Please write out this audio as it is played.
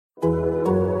Welcome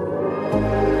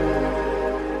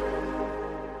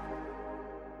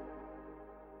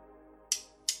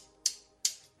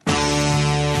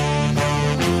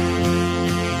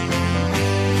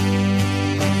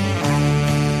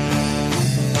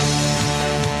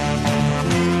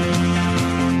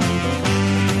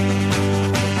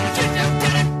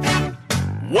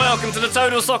to the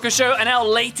Total Soccer Show and our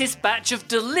latest batch of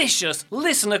delicious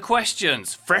listener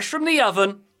questions, fresh from the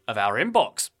oven of our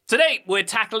inbox. Today, we're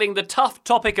tackling the tough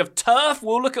topic of turf.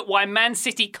 We'll look at why Man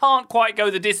City can't quite go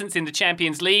the distance in the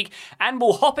Champions League, and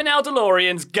we'll hop in our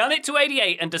DeLoreans, gun it to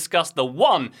 88, and discuss the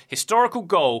one historical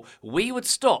goal we would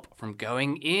stop from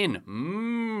going in.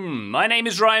 My name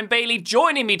is Ryan Bailey.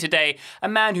 Joining me today, a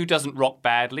man who doesn't rock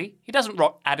badly, he doesn't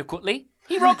rock adequately,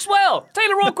 he rocks well.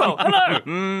 Taylor Rockwell,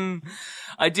 hello.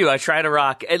 I do. I try to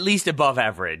rock at least above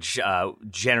average,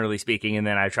 generally speaking, and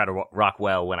then I try to rock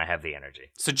well when I have the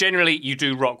energy. So generally, you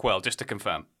do rock well, just to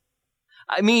confirm.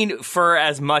 I mean, for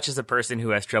as much as a person who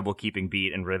has trouble keeping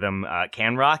beat and rhythm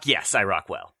can rock, yes, I rock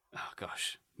well. Oh,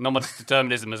 gosh. Not much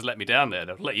determinism has let me down there.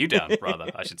 Let you down,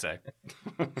 rather, I should say.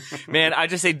 Man, I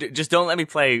just say, just don't let me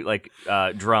play, like,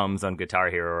 drums on Guitar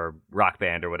Hero or Rock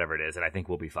Band or whatever it is, and I think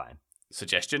we'll be fine.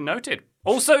 Suggestion noted.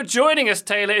 Also joining us,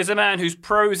 Taylor, is a man whose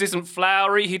prose isn't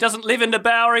flowery, he doesn't live in the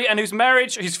Bowery, and his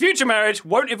future marriage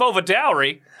won't involve a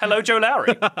dowry. Hello, Joe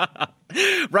Lowry.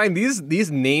 Ryan,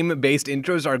 these name-based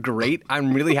intros are great.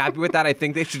 I'm really happy with that. I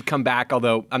think they should come back,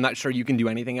 although I'm not sure you can do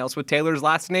anything else with Taylor's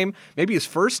last name. Maybe his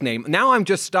first name. Now I'm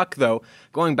just stuck, though,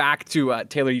 going back to,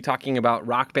 Taylor, you talking about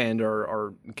Rock Band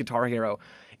or Guitar Hero.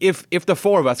 If the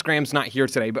four of us, Graham's not here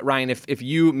today, but Ryan, if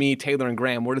you, me, Taylor, and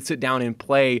Graham were to sit down and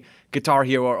play Guitar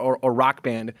Hero or Rock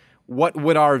Band, what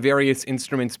would our various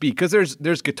instruments be? Because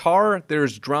there's guitar,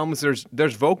 there's drums,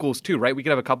 there's vocals too, right? We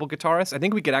could have a couple guitarists. I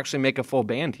think we could actually make a full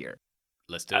band here.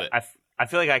 Let's do it. I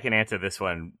feel like I can answer this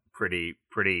one pretty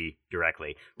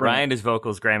directly. Brian is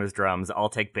vocals, Graham is drums, I'll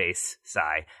take bass,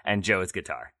 Cy, and Joe is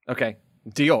guitar. Okay.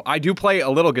 Deal. I do play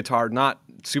a little guitar, not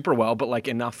super well, but like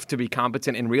enough to be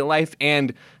competent in real life,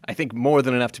 and I think more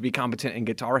than enough to be competent in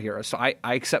Guitar Hero. So I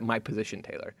accept my position,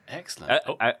 Taylor. Excellent.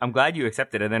 I'm glad you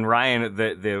accepted it. And then Ryan,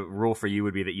 the rule for you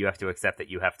would be that you have to accept that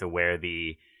you have to wear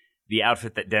the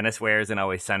outfit that Dennis wears in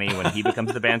Always Sunny when he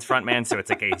becomes the band's frontman. So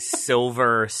it's like a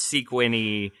silver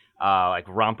sequiny like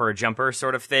romper jumper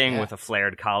sort of thing with a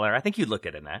flared collar. I think you'd look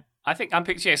good in that. I think I'm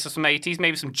picturing some 80s,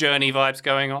 maybe some Journey vibes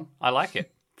going on. I like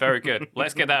it. Very good.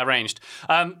 Let's get that arranged.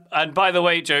 And by the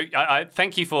way, Joe, I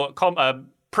thank you for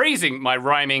praising my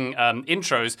rhyming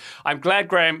intros. I'm glad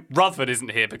Graham Rutherford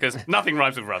isn't here because nothing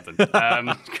rhymes with Rutherford.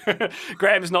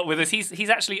 Graham's not with us. He's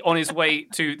actually on his way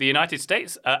to the United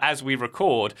States as we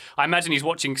record. I imagine he's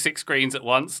watching 6 screens at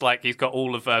once, like he's got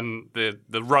all of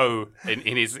the row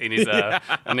in his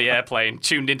on the airplane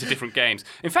tuned into different games.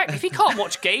 In fact, if he can't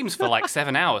watch games for like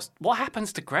 7 hours, what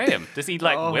happens to Graham? Does he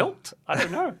wilt? I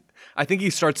don't know. I think he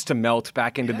starts to melt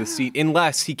back into the seat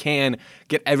unless he can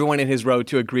get everyone in his row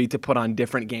to agree to put on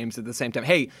different games at the same time.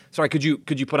 Hey, sorry, could you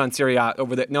put on Serie A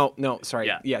over there? No,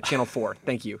 sorry. Yeah, Channel 4.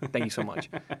 Thank you so much.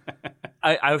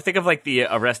 I think of like the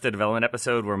Arrested Development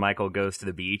episode where Michael goes to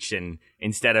the beach and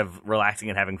instead of relaxing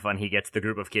and having fun, he gets the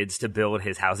group of kids to build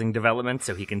his housing development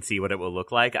so he can see what it will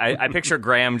look like. I picture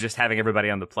Graham just having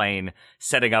everybody on the plane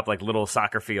setting up like little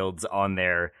soccer fields on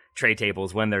their tray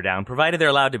tables when they're down, provided they're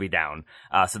allowed to be down,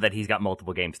 so that he's got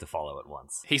multiple games to follow at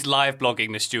once. He's live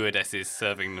blogging the stewardesses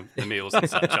serving the meals and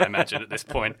such, I imagine, at this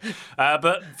point.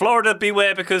 But Florida,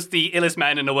 beware, because the illest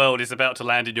man in the world is about to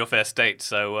land in your fair state.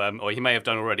 So, or he may have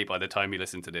done already by the time you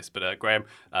listen to this. But Graham,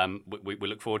 we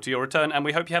look forward to your return, and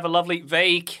we hope you have a lovely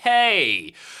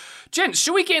vacay. Gents,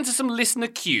 shall we get into some listener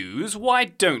cues? Why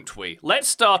don't we? Let's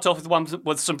start off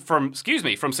with some from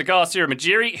Cigar Sira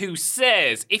Majiri, who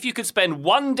says, if you could spend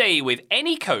one day with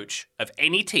any coach of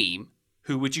any team,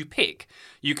 who would you pick?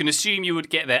 You can assume you would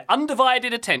get their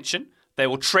undivided attention. They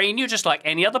will train you just like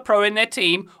any other pro in their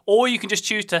team, or you can just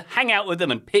choose to hang out with them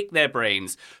and pick their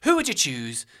brains. Who would you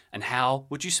choose, and how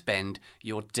would you spend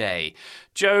your day?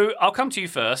 Joe, I'll come to you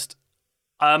first.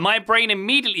 My brain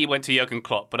immediately went to Jurgen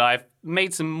Klopp, but I've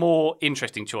made some more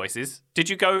interesting choices. Did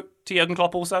you go to Jurgen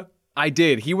Klopp also? I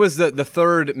did. He was the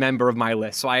third member of my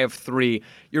list, so I have 3.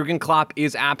 Jurgen Klopp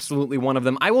is absolutely one of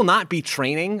them. I will not be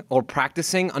training or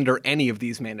practicing under any of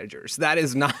these managers. That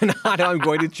is not how I'm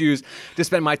going to choose to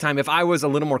spend my time. If I was a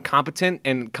little more competent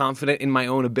and confident in my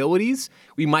own abilities,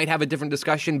 we might have a different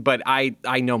discussion, but I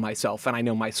know myself and I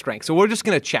know my strengths. So we're just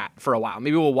going to chat for a while.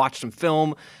 Maybe we'll watch some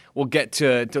film. We'll get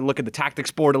to look at the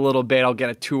tactics board a little bit. I'll get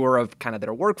a tour of kind of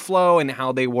their workflow and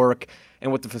how they work.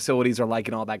 and what the facilities are like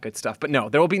and all that good stuff. But no,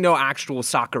 there will be no actual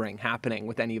soccering happening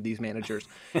with any of these managers.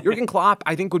 Jurgen Klopp,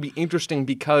 I think, would be interesting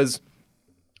because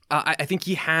I think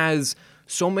he has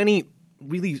so many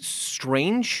really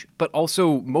strange but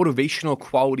also motivational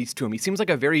qualities to him. He seems like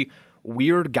a very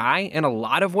weird guy in a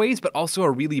lot of ways, but also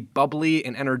a really bubbly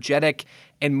and energetic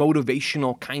and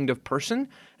motivational kind of person.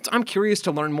 So I'm curious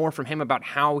to learn more from him about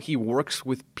how he works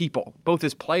with people, both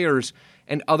as players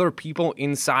and other people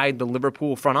inside the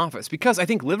Liverpool front office, because I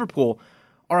think Liverpool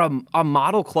are a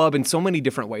model club in so many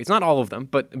different ways. Not all of them,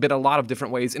 but a lot of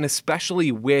different ways, and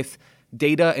especially with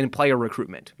data and player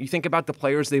recruitment. You think about the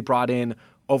players they brought in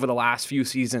over the last few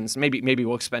seasons. Maybe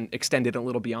we'll extend it a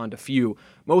little beyond a few.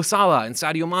 Mo Salah and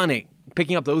Sadio Mane,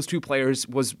 picking up those two players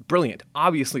was brilliant.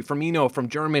 Obviously, Firmino from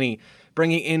Germany,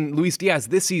 bringing in Luis Diaz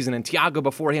this season and Thiago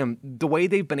before him. The way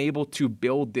they've been able to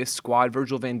build this squad,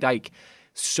 Virgil van Dijk,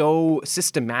 so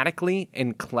systematically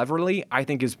and cleverly, I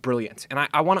think is brilliant. And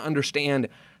I want to understand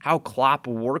how Klopp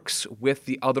works with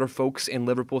the other folks in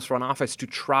Liverpool's front office to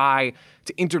try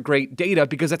to integrate data,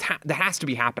 because that has to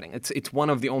be happening. It's one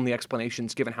of the only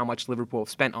explanations, given how much Liverpool have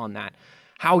spent on that.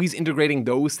 How he's integrating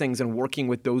those things and working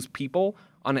with those people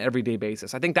on an everyday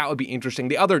basis. I think that would be interesting.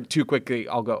 The other two quickly,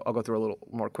 I'll go through a little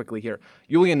more quickly here.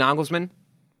 Julian Nagelsmann,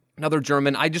 another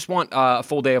German. I just want a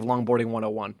full day of longboarding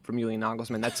 101 from Julian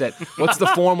Nagelsmann. That's it. What's the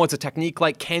form? What's the technique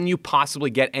like? Can you possibly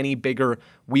get any bigger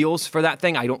wheels for that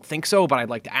thing? I don't think so, but I'd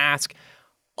like to ask.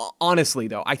 Honestly,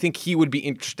 though, I think he would be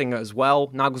interesting as well.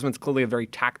 Nagelsmann's clearly a very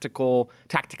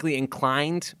tactically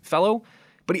inclined fellow,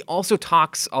 but he also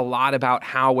talks a lot about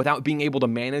how without being able to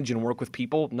manage and work with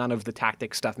people, none of the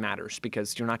tactic stuff matters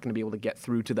because you're not going to be able to get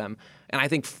through to them. And I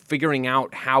think figuring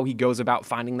out how he goes about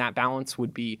finding that balance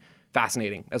would be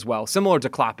fascinating as well, similar to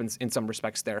Klopp in some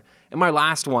respects there. And my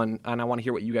last one, and I want to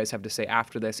hear what you guys have to say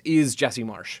after this, is Jesse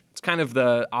Marsch. It's kind of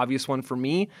the obvious one for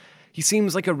me. He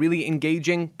seems like a really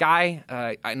engaging guy,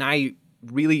 and I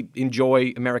really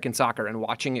enjoy American soccer and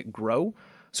watching it grow.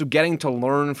 So getting to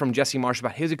learn from Jesse Marsch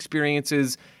about his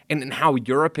experiences and how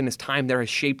Europe and his time there has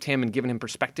shaped him and given him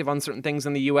perspective on certain things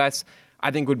in the U.S.,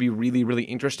 I think would be really, really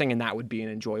interesting, and that would be an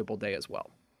enjoyable day as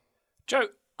well. Joe,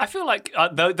 I feel like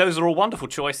those are all wonderful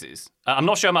choices. I'm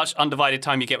not sure how much undivided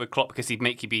time you get with Klopp because he'd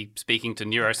make you be speaking to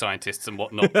neuroscientists and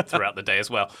whatnot throughout the day as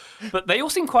well. But they all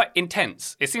seem quite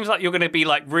intense. It seems like you're going to be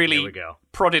like really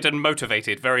prodded and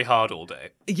motivated very hard all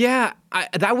day. Yeah,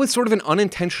 that was sort of an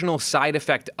unintentional side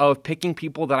effect of picking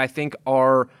people that I think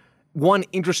are, one,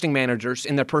 interesting managers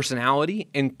in their personality,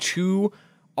 and two,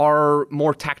 are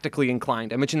more tactically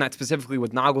inclined. I mentioned that specifically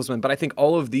with Nagelsmann, but I think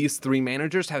all of these three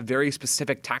managers have very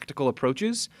specific tactical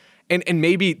approaches. And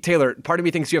maybe, Taylor, part of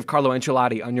me thinks you have Carlo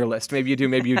Ancelotti on your list. Maybe you do,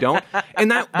 maybe you don't. And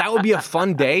that would be a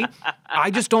fun day. I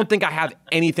just don't think I have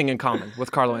anything in common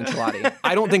with Carlo Ancelotti.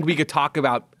 I don't think we could talk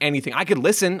about anything. I could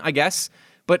listen, I guess,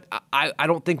 but I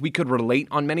don't think we could relate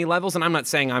on many levels. And I'm not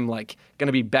saying I'm like going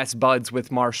to be best buds with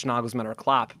Marsch, Nagelsmann, or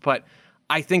Klopp, but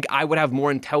I think I would have more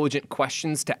intelligent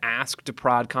questions to ask to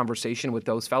prod conversation with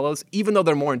those fellows, even though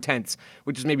they're more intense,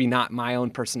 which is maybe not my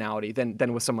own personality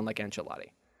than with someone like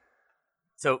Ancelotti.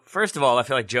 So, first of all, I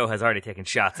feel like Joe has already taken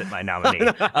shots at my nominee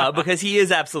because he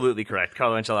is absolutely correct.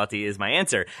 Carlo Ancelotti is my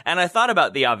answer. And I thought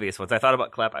about the obvious ones. I thought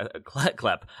about Klopp. I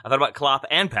thought about Klopp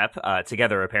and Pep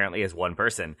together, apparently, as one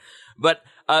person. But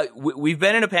we've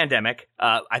been in a pandemic.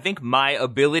 I think my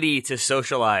ability to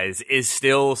socialize is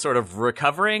still sort of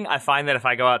recovering. I find that if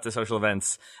I go out to social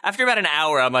events, after about an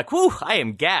hour, I'm like, whew, I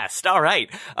am gassed. All right.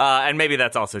 And maybe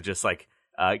that's also just like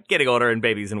getting older and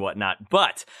babies and whatnot.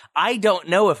 But I don't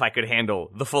know if I could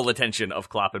handle the full attention of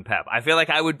Klopp and Pep. I feel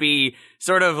like I would be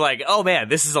sort of like, oh man,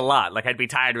 this is a lot. Like I'd be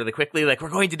tired really quickly. Like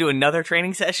we're going to do another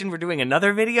training session. We're doing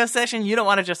another video session. You don't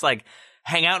want to just like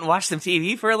hang out and watch some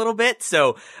TV for a little bit.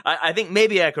 So I think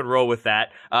maybe I could roll with that.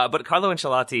 But Carlo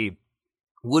Ancelotti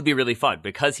would be really fun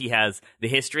because he has the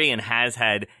history and has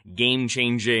had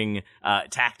game-changing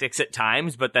tactics at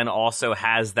times, but then also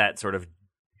has that sort of,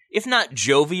 if not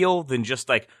jovial, then just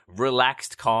like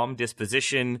relaxed, calm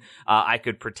disposition. I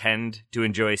could pretend to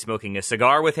enjoy smoking a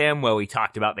cigar with him while we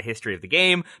talked about the history of the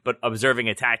game, but observing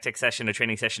a tactic session, a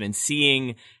training session, and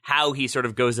seeing how he sort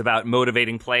of goes about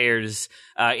motivating players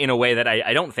in a way that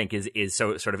I don't think is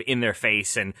so sort of in their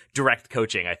face and direct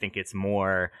coaching. I think it's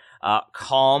more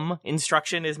calm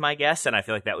instruction is my guess, and I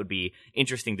feel like that would be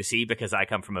interesting to see because I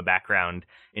come from a background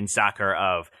in soccer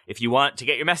of if you want to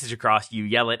get your message across, you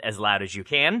yell it as loud as you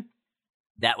can.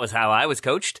 That was how I was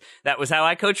coached. That was how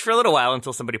I coached for a little while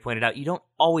until somebody pointed out you don't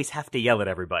always have to yell at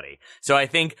everybody. So I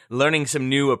think learning some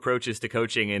new approaches to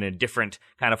coaching in a different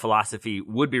kind of philosophy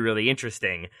would be really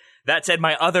interesting. That said,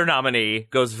 my other nominee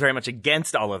goes very much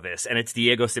against all of this, and it's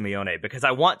Diego Simeone, because I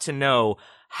want to know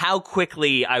how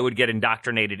quickly I would get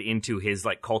indoctrinated into his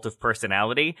like cult of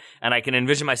personality. And I can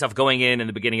envision myself going in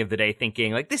the beginning of the day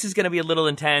thinking like, this is going to be a little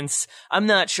intense. I'm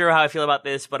not sure how I feel about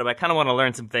this, but I kind of want to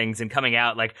learn some things, and coming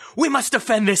out like, we must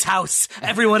defend this house.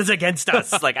 Everyone is against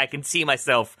us. Like I can see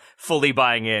myself fully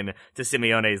buying in to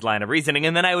Simeone's line of reasoning.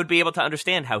 And then I would be able to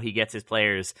understand how he gets his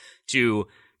players to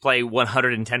play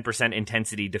 110%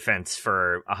 intensity defense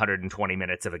for 120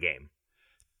 minutes of a game.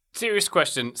 Serious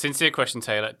question, sincere question,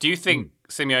 Taylor. Do you think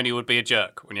Simeone would be a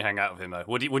jerk when you hang out with him, though?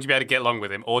 Would you be able to get along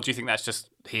with him, or do you think that's just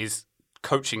his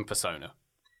coaching persona?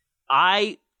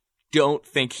 I don't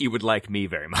think he would like me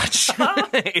very much,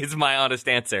 is my honest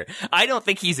answer. I don't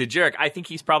think he's a jerk. I think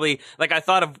he's probably, like, I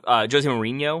thought of Jose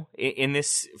Mourinho in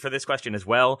this, for this question as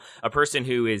well. A person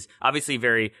who is obviously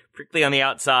very prickly on the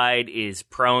outside, is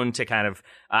prone to kind of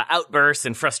outbursts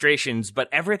and frustrations, but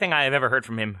everything I have ever heard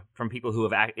from him, from people who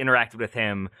have interacted with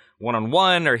him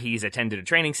one-on-one, or he's attended a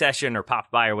training session or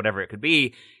popped by or whatever it could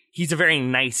be, he's a very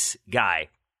nice guy.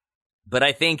 But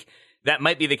I think that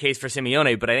might be the case for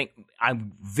Simeone, but I think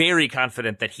I'm very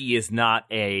confident that he is not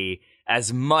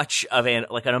as much of an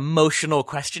emotional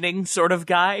questioning sort of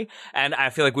guy, and I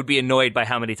feel like would be annoyed by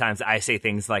how many times I say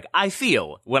things like, I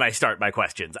feel, when I start my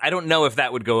questions. I don't know if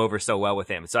that would go over so well with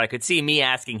him. So I could see me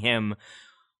asking him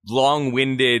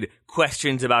long-winded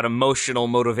questions about emotional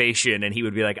motivation, and he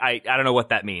would be like, I don't know what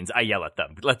that means. I yell at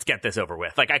them. Let's get this over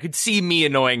with. Like, I could see me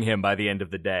annoying him by the end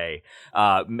of the day,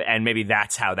 and maybe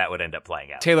that's how that would end up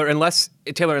playing out. Taylor, unless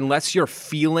you're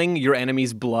feeling your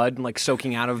enemy's blood like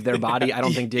soaking out of their body, I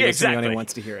don't think Diego Simeone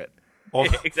wants to hear it. Or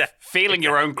feeling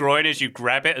your own groin as you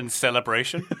grab it in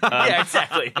celebration. Yeah,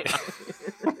 exactly.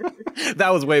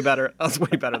 That was way better. That was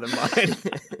way better than mine.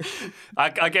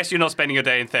 I guess you're not spending your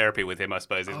day in therapy with him, I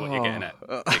suppose, is what you're getting at.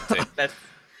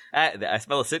 I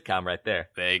smell a sitcom right there.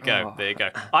 There you go. There you go.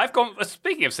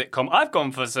 Speaking of sitcom, I've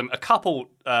gone for a couple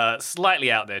slightly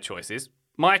out there choices.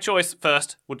 My choice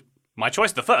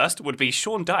the first would be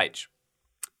Sean Dyche.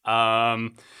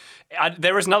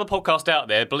 There is another podcast out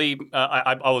there. Believe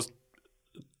I was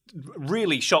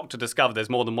really shocked to discover there's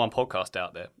more than one podcast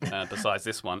out there besides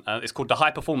this one. It's called the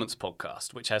High Performance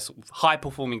Podcast, which has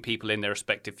high-performing people in their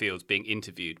respective fields being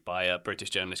interviewed by a British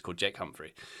journalist called Jake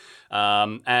Humphrey.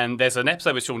 And there's an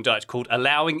episode with Sean Dyche called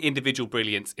Allowing Individual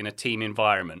Brilliance in a Team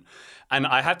Environment. And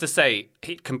I have to say,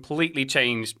 it completely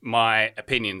changed my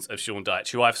opinions of Sean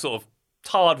Dyche, who I've sort of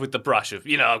tarred with the brush of,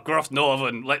 Groff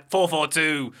Northern,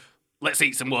 4-4-2, let's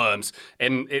eat some worms.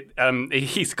 And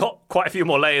he's got quite a few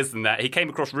more layers than that. He came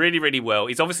across really, really well.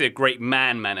 He's obviously a great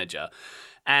man manager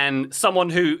and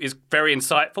someone who is very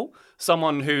insightful,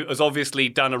 someone who has obviously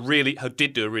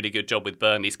did do a really good job with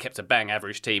Burnley. He's kept a bang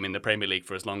average team in the Premier League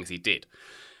for as long as he did.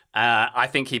 I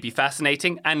think he'd be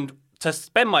fascinating. And to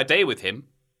spend my day with him,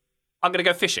 I'm going to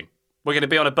go fishing. We're going to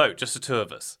be on a boat, just the two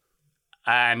of us.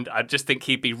 And I just think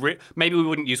he'd be... Maybe we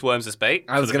wouldn't use worms as bait.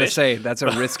 I was going to say, that's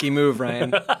a risky move,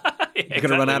 Ryan. You're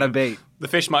going to run out of bait. The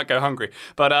fish might go hungry.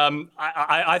 But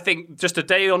I think just a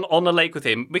day on the lake with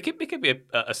him, we could be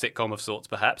a sitcom of sorts,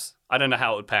 perhaps. I don't know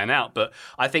how it would pan out, but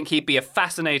I think he'd be a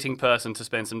fascinating person to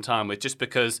spend some time with, just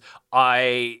because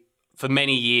I, for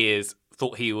many years,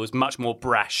 thought he was much more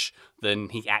brash than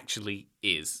he actually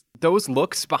is. Those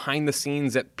looks behind the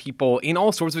scenes at people in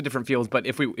all sorts of different fields, but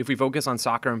if we focus on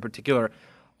soccer in particular,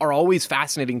 are always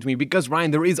fascinating to me because, Ryan,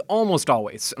 there is almost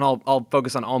always, and I'll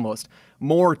focus on almost,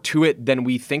 more to it than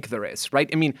we think there is, right?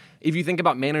 I mean, if you think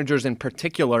about managers in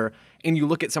particular, and you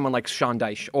look at someone like Sean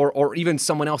Dyche, or even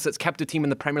someone else that's kept a team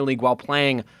in the Premier League while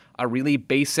playing a really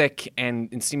basic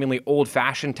and seemingly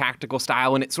old-fashioned tactical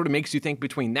style, and it sort of makes you think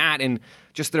between that and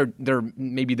just their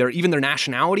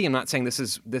nationality. I'm not saying this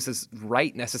is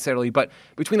right necessarily, but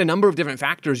between a number of different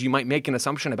factors, you might make an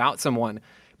assumption about someone.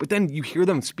 But then you hear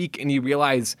them speak and you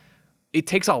realize it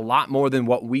takes a lot more than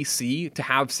what we see to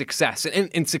have success.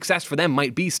 And success for them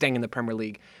might be staying in the Premier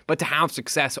League. But to have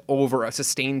success over a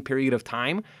sustained period of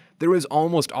time, there is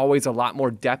almost always a lot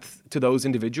more depth to those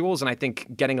individuals. And I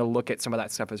think getting a look at some of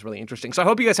that stuff is really interesting. So I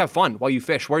hope you guys have fun while you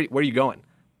fish. Where are you going?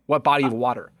 What body of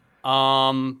water?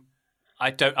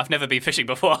 I've never been fishing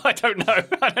before. I don't know.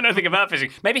 I don't know anything about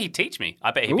fishing. Maybe he'd teach me. I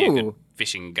bet he'd be a good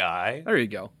fishing guy. There you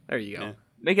go. Yeah.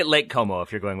 Make it Lake Como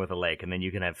if you're going with a lake, and then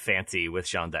you can have fancy with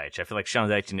Sean Deitch. I feel like Sean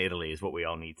Deitch in Italy is what we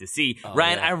all need to see.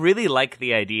 Ryan, I really like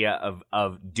the idea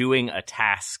of doing a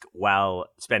task while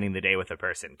spending the day with a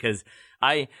person, because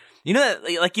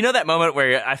that moment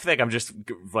where I feel like I'm just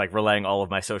like relaying all of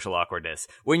my social awkwardness.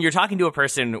 When you're talking to a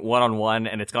person one-on-one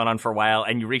and it's gone on for a while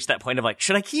and you reach that point of like,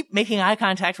 should I keep making eye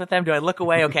contact with them? Do I look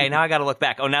away? Okay, now I got to look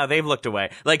back. Oh, now they've looked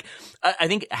away. Like, I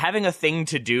think having a thing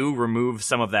to do removes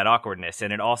some of that awkwardness,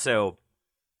 and it also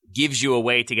gives you a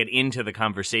way to get into the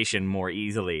conversation more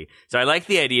easily. So I like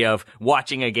the idea of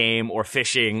watching a game or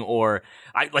fishing or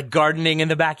like gardening in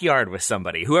the backyard with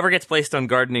somebody. Whoever gets placed on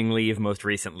gardening leave most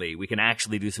recently, we can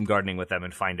actually do some gardening with them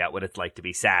and find out what it's like to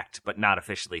be sacked, but not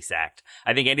officially sacked.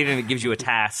 I think anything that gives you a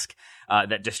task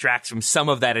that distracts from some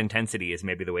of that intensity is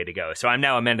maybe the way to go. So I'm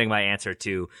now amending my answer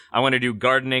to, I want to do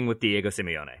gardening with Diego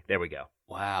Simeone. There we go.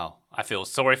 Wow. I feel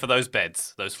sorry for those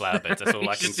beds, those flower beds. That's all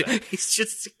I can say. He's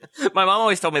just. My mom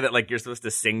always told me that like you're supposed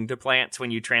to sing to plants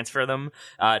when you transfer them.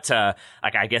 To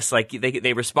like, I guess like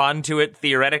they respond to it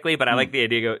theoretically, but I like the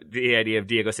idea of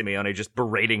Diego Simeone just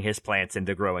berating his plants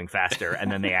into growing faster,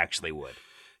 and then they actually would.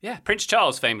 Yeah, Prince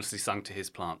Charles famously sung to his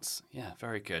plants. Yeah,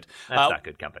 very good. That's not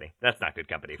good company. That's not good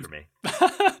company for me.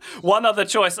 One other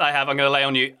choice I have, I'm going to lay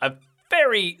on you. A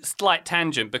very slight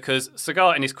tangent, because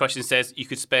Cigar in his question says you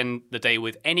could spend the day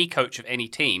with any coach of any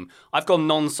team. I've gone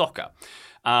non-soccer.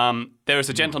 There is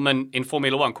a gentleman in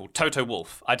Formula One called Toto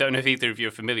Wolff. I don't know if either of you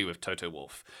are familiar with Toto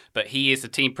Wolff, but he is the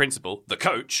team principal, the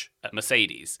coach at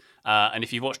Mercedes. And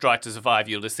if you've watched Drive to Survive,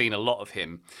 you'll have seen a lot of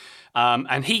him.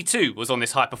 And he too was on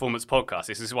this high performance podcast.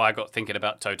 This is why I got thinking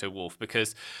about Toto Wolff,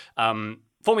 because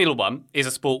Formula One is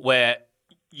a sport where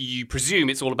you presume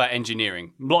it's all about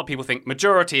engineering. A lot of people think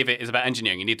majority of it is about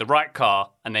engineering. You need the right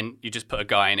car, and then you just put a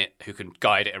guy in it who can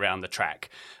guide it around the track.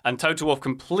 And Toto Wolff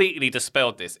completely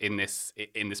dispelled this in this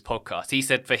podcast. He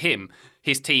said for him,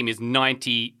 his team is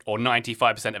 90 or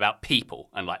 95% about people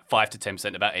and like 5 to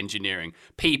 10% about engineering.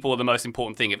 People are the most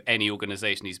important thing of any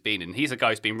organization he's been in. He's a guy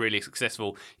who's been really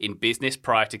successful in business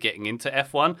prior to getting into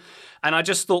F1. And I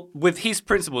just thought with his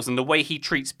principles and the way he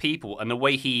treats people and the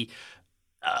way he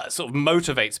sort of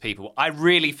motivates people, I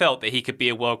really felt that he could be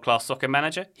a world-class soccer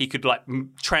manager. He could like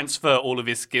transfer all of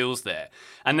his skills there.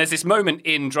 And there's this moment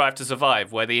in Drive to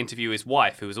Survive where they interview his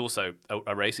wife, who was also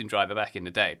a racing driver back in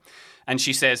the day. And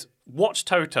she says, watch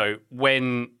Toto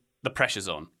when the pressure's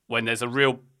on, when there's a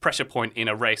real pressure point in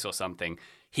a race or something,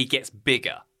 he gets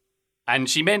bigger. And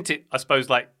she meant it, I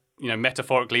suppose, like, you know,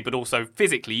 metaphorically, but also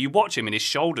physically. You watch him and his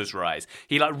shoulders rise.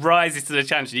 He like rises to the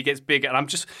challenge and he gets bigger.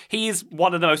 And he is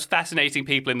one of the most fascinating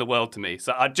people in the world to me.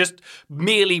 So I just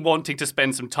merely wanting to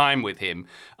spend some time with him.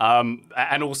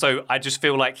 And also I just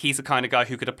feel like he's the kind of guy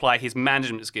who could apply his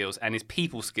management skills and his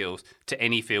people skills to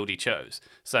any field he chose.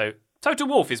 So Toto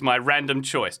Wolff is my random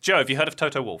choice. Joe, have you heard of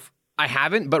Toto Wolff? I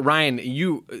haven't, but Ryan,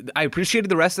 I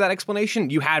appreciated the rest of that explanation.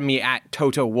 You had me at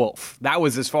Toto Wolff. That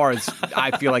was as far as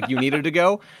I feel like you needed to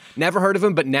go. Never heard of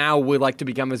him, but now would like to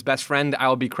become his best friend. I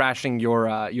will be crashing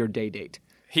your day date.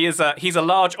 He's a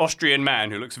large Austrian man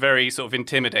who looks very sort of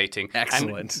intimidating.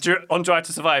 Excellent. And on Drive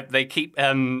to Survive, they keep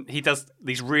he does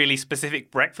these really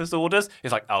specific breakfast orders.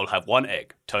 It's like, I'll have 1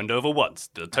 egg turned over once.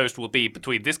 The toast will be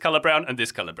between this color brown and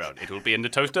this color brown. It will be in the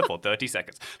toaster for 30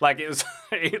 seconds. Like, it was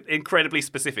incredibly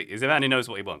specific. He's a man who knows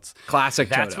what he wants. Classic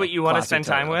Toto. That's what you want to spend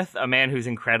time with? A man who's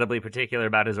incredibly particular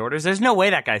about his orders? There's no way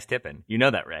that guy's tipping. You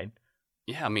know that, right?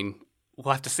 Yeah, I mean,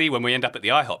 we'll have to see when we end up at the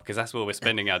IHOP, because that's where we're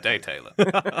spending our day, Taylor.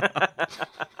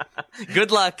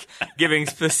 Good luck giving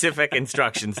specific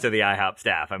instructions to the IHOP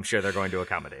staff. I'm sure they're going to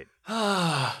accommodate.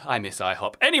 I miss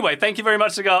IHOP. Anyway, thank you very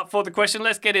much, Cigar, for the question.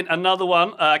 Let's get in another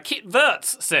one. Kit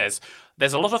Wirtz says,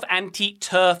 there's a lot of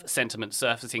anti-turf sentiment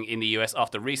surfacing in the US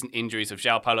after recent injuries of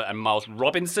João Paulo and Miles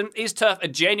Robinson. Is turf a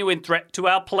genuine threat to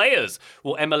our players?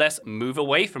 Will MLS move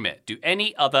away from it? Do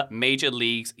any other major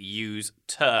leagues use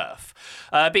turf?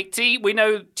 Big T, we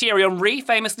know Thierry Henry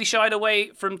famously shied away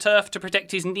from turf to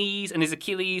protect his knees and his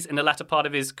Achilles in the latter part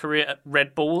of his career at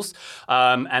Red Bulls.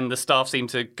 And the staff seemed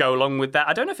to go along with that.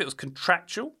 I don't know if it was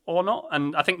contractual or not.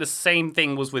 And I think the same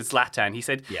thing was with Zlatan. He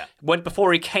said,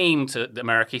 before he came to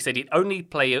America, he said he'd only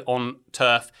play on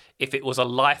turf if it was a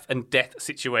life and death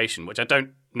situation, which I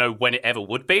don't know when it ever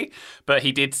would be, but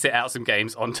he did sit out some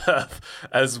games on turf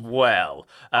as well.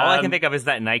 All I can think of is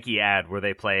that Nike ad where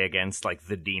they play against like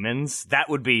the Demons. That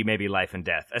would be maybe life and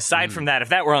death. Aside from that, if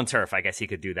that were on turf, I guess he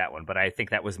could do that one, but I think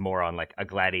that was more on like a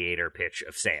gladiator pitch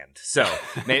of sand. So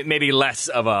maybe less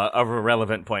of a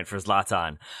relevant point for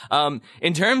Zlatan.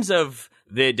 In terms of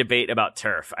the debate about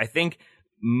turf, I think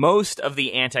most of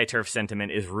the anti-turf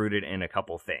sentiment is rooted in a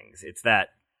couple things. It's that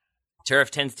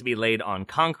Turf tends to be laid on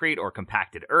concrete or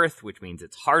compacted earth, which means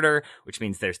it's harder, which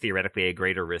means there's theoretically a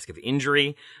greater risk of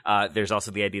injury. There's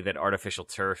also the idea that artificial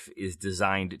turf is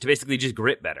designed to basically just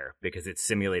grip better because it's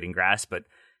simulating grass, but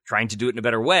trying to do it in a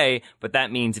better way. But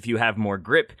that means if you have more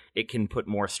grip, it can put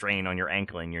more strain on your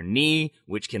ankle and your knee,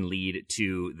 which can lead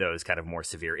to those kind of more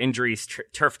severe injuries.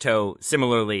 Turf toe,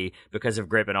 similarly, because of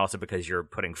grip and also because you're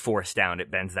putting force down,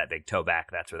 it bends that big toe back.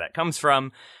 That's where that comes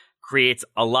from. Creates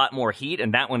a lot more heat,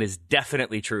 and that one is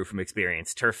definitely true from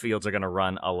experience. Turf fields are going to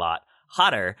run a lot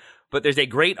hotter, but there's a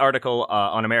great article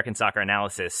on American Soccer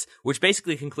Analysis, which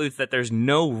basically concludes that there's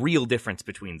no real difference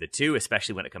between the two,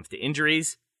 especially when it comes to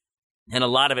injuries. And a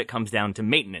lot of it comes down to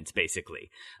maintenance,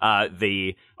 basically.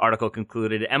 The article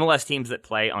concluded MLS teams that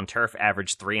play on turf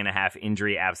average 3.5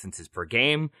 injury absences per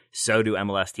game. So do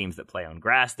MLS teams that play on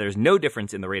grass. There's no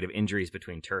difference in the rate of injuries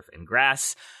between turf and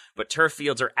grass. But turf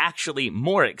fields are actually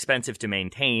more expensive to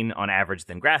maintain on average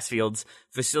than grass fields.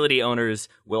 Facility owners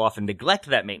will often neglect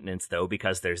that maintenance, though,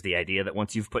 because there's the idea that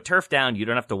once you've put turf down, you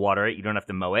don't have to water it, you don't have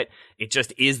to mow it. It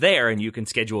just is there, and you can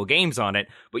schedule games on it,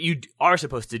 but you are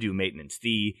supposed to do maintenance.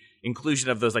 The inclusion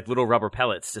of those like little rubber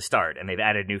pellets to start, and they've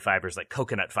added new fibers like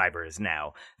coconut fibers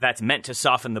now. That's meant to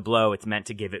soften the blow. It's meant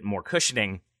to give it more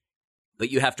cushioning, but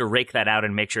you have to rake that out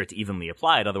and make sure it's evenly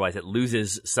applied. Otherwise, it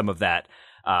loses some of that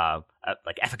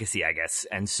like efficacy, I guess.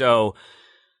 And so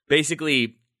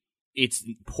basically it's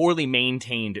poorly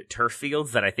maintained turf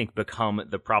fields that I think become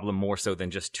the problem more so than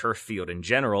just turf field in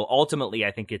general. Ultimately,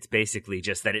 I think it's basically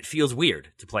just that it feels weird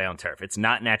to play on turf. It's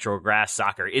not natural grass.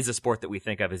 Soccer is a sport that we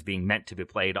think of as being meant to be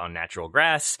played on natural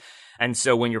grass. And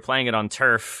so when you're playing it on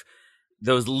turf,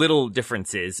 those little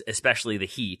differences, especially the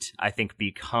heat, I think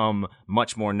become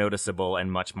much more noticeable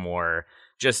and much more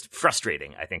just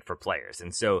frustrating, I think, for players.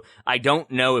 And so I don't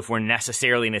know if we're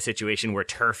necessarily in a situation where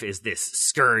turf is this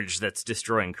scourge that's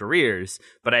destroying careers,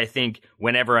 but I think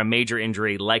whenever a major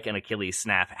injury like an Achilles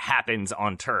snap happens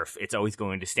on turf, it's always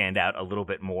going to stand out a little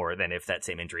bit more than if that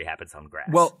same injury happens on grass.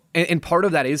 Well, and part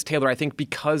of that is, Taylor, I think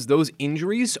because those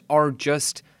injuries are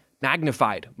just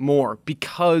magnified more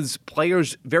because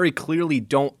players very clearly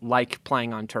don't like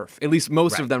playing on turf, at least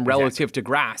most of them relative to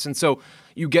grass. And so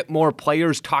you get more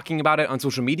players talking about it on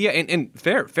social media, and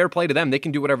fair play to them. They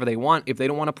can do whatever they want. If they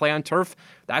don't want to play on turf,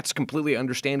 that's completely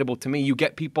understandable to me. You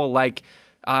get people like,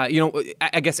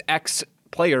 I guess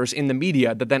ex-players in the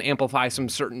media that then amplify some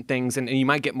certain things, and you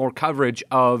might get more coverage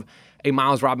of a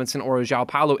Miles Robinson or a João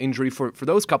Paulo injury for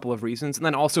those couple of reasons, and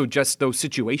then also just those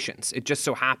situations. It just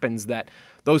so happens that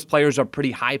those players are pretty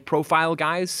high-profile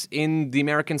guys in the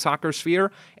American soccer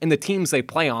sphere, and the teams they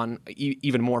play on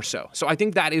even more so. So I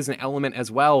think that is an element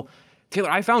as well. Taylor,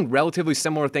 I found relatively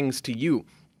similar things to you.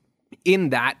 In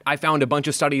that, I found a bunch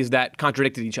of studies that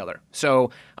contradicted each other. So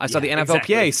I saw the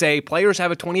NFLPA say players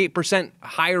have a 28%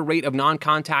 higher rate of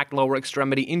non-contact lower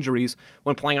extremity injuries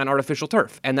when playing on artificial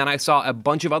turf. And then I saw a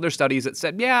bunch of other studies that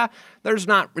said, yeah, there's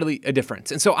not really a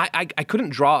difference. And so I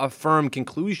couldn't draw a firm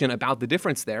conclusion about the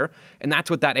difference there. And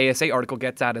that's what that ASA article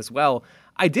gets at as well.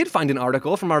 I did find an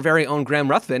article from our very own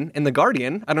Graham Ruthven in The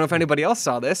Guardian, I don't know if anybody else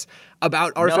saw this,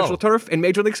 about artificial turf in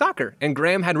Major League Soccer. And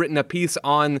Graham had written a piece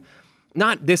on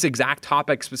not this exact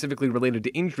topic specifically related to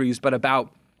injuries, but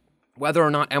about whether or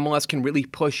not MLS can really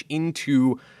push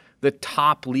into the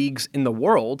top leagues in the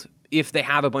world if they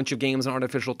have a bunch of games on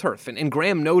artificial turf. And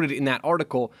Graham noted in that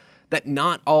article that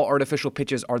not all artificial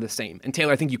pitches are the same. And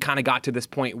Taylor, I think you kind of got to this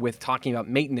point with talking about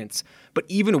maintenance, but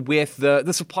even with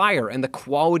the supplier and the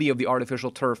quality of the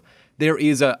artificial turf, there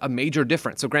is a major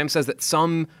difference. So Graham says that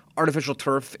some artificial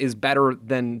turf is better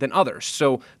than others.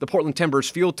 So the Portland Timbers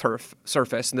field turf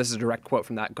surface, and this is a direct quote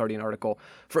from that Guardian article,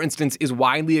 for instance, is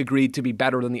widely agreed to be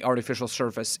better than the artificial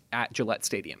surface at Gillette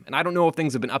Stadium. And I don't know if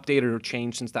things have been updated or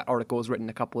changed since that article was written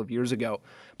a couple of years ago,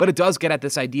 but it does get at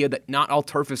this idea that not all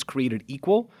turf is created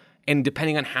equal, and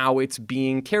depending on how it's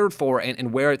being cared for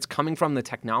and where it's coming from, the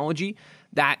technology,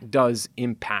 that does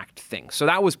impact things. So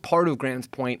that was part of Graham's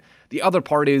point. The other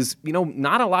part is,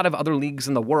 not a lot of other leagues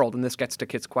in the world, and this gets to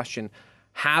Kit's question,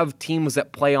 have teams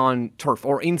that play on turf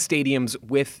or in stadiums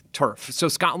with turf. So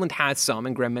Scotland has some,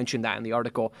 and Graham mentioned that in the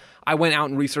article. I went out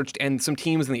and researched, and some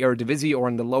teams in the Eredivisie or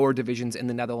in the lower divisions in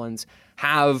the Netherlands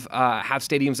have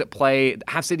stadiums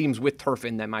with turf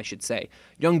in them, I should say.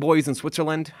 Young Boys in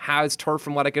Switzerland has turf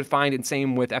from what I could find, and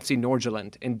same with FC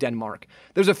Nordsjælland in Denmark.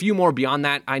 There's a few more beyond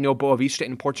that. I know Boa Vista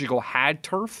in Portugal had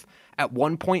turf at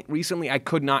one point recently. I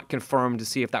could not confirm to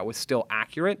see if that was still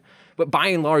accurate. But by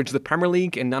and large, the Premier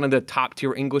League and none of the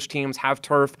top-tier English teams have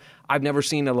turf. I've never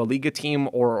seen a La Liga team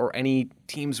or any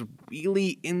teams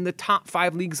really in the top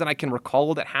 5 leagues that I can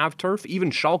recall that have turf.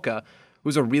 Even Schalke,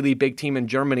 who's a really big team in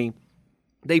Germany,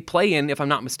 they play in, if I'm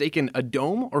not mistaken, a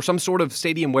dome or some sort of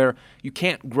stadium where you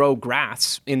can't grow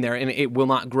grass in there and it will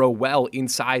not grow well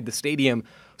inside the stadium.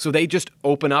 So they just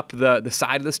open up the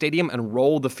side of the stadium and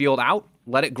roll the field out,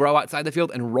 let it grow outside the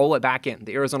field and roll it back in.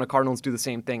 The Arizona Cardinals do the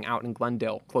same thing out in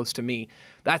Glendale, close to me.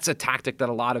 That's a tactic that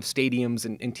a lot of stadiums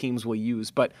and teams will use.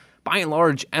 But by and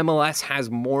large, MLS has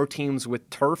more teams with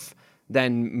turf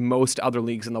than most other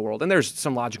leagues in the world. And there's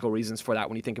some logical reasons for that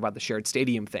when you think about the shared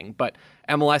stadium thing. But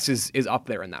MLS is up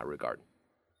there in that regard.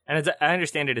 And as I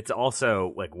understand it, it's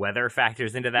also like weather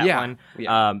factors into that one.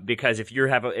 Yeah. Because if you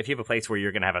have a place where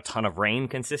you're going to have a ton of rain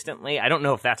consistently, I don't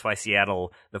know if that's why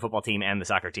Seattle, the football team and the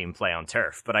soccer team play on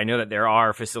turf. But I know that there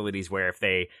are facilities where if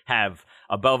they have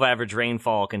above average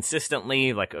rainfall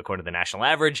consistently, like according to the national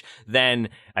average, then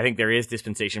I think there is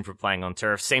dispensation for playing on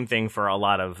turf. Same thing for a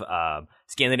lot of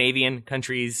Scandinavian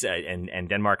countries and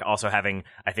Denmark also having,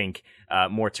 I think,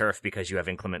 more turf because you have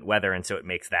inclement weather, and so it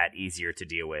makes that easier to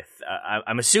deal with.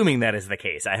 I'm assuming that is the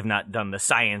case. I have not done the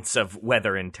science of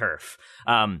weather and turf.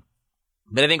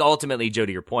 But I think ultimately, Joe,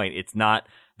 to your point, it's not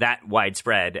that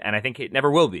widespread, and I think it never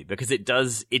will be because it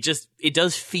does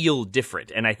feel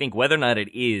different. And I think whether or not it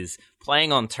is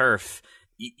playing on turf,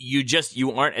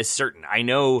 you aren't as certain. I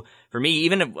know for me,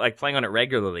 even like playing on it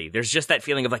regularly, there's just that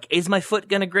feeling of like, is my foot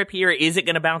going to grip here? Is it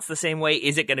going to bounce the same way?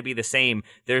 Is it going to be the same?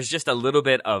 There's just a little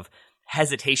bit of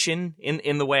hesitation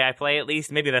in the way I play, at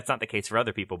least. Maybe that's not the case for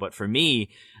other people, but for me,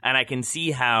 and I can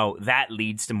see how that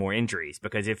leads to more injuries,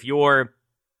 because if you're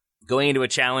going into a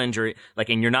challenge or like,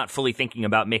 and you're not fully thinking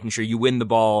about making sure you win the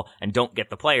ball and don't get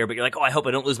the player, but you're like, oh, I hope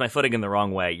I don't lose my footing in the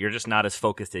wrong way. You're just not as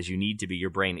focused as you need to be. Your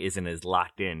brain isn't as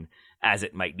locked in as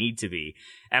it might need to be.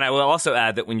 And I will also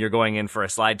add that when you're going in for a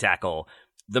slide tackle,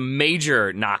 the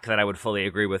major knock that I would fully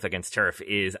agree with against turf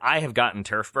is I have gotten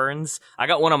turf burns. I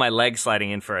got one on my leg sliding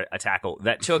in for a tackle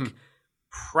that took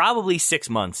probably 6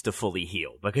 months to fully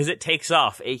heal because it takes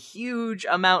off a huge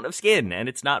amount of skin and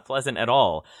it's not pleasant at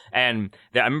all. And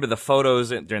I remember the photos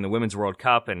during the Women's World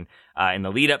Cup and in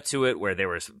the lead up to it where there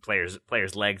was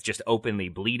players' legs just openly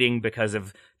bleeding because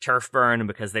of turf burn and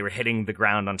because they were hitting the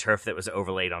ground on turf that was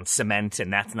overlaid on cement,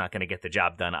 and that's not going to get the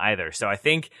job done either. So I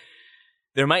think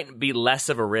there might be less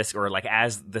of a risk, or like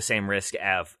as the same risk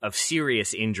of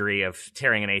serious injury, of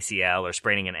tearing an ACL or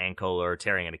spraining an ankle or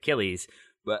tearing an Achilles.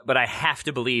 But I have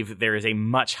to believe there is a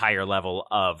much higher level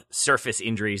of surface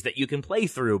injuries that you can play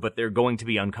through, but they're going to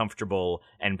be uncomfortable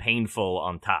and painful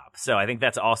on top. So I think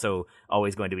that's also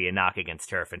always going to be a knock against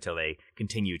turf until they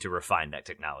continue to refine that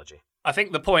technology. I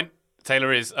think the point,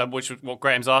 Taylor, is which what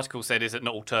Graham's article said, is that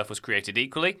not all turf was created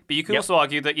equally. But you can also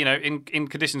argue that, you know, in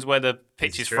conditions where the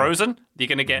pitch is frozen, you're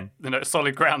going to get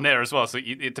solid ground there as well. So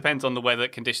it depends on the weather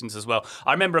conditions as well.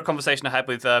 I remember a conversation I had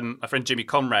with my friend Jimmy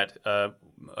Conrad,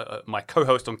 my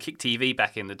co-host on Kick TV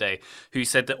back in the day, who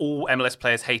said that all MLS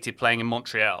players hated playing in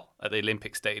Montreal at the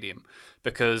Olympic Stadium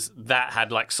because that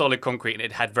had like solid concrete and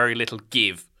it had very little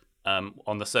give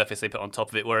on the surface they put on top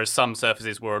of it, whereas some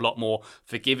surfaces were a lot more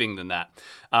forgiving than that.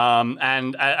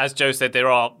 And as Joe said,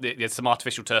 there's some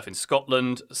artificial turf in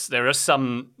Scotland. There are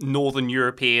some Northern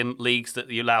European leagues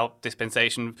that you allow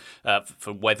dispensation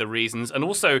for weather reasons. And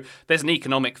also, there's an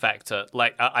economic factor.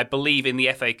 Like, I believe in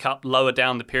the FA Cup, lower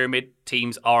down the pyramid,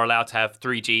 teams are allowed to have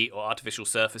 3G or artificial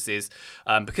surfaces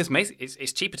because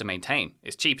it's cheaper to maintain.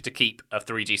 It's cheaper to keep a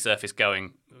 3G surface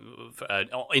going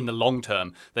in the long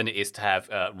term than it is to have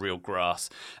real grass.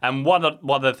 And one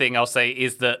other thing I'll say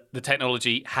is that the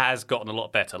technology has gotten a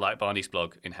lot better, like Barney's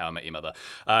blog in How I Met Your Mother.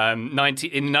 In the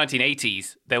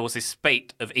 1980s, there was this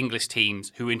spate of English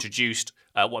teams who introduced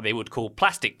what they would call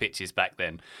plastic pitches back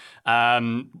then.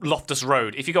 Loftus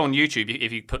Road. If you go on YouTube,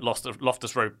 if you put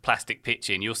Loftus Road plastic pitch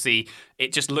in, you'll see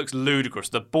it just looks ludicrous.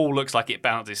 The ball looks like it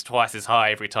bounces twice as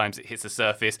high every time it hits the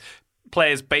surface.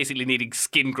 Players basically needing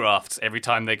skin grafts every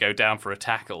time they go down for a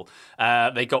tackle.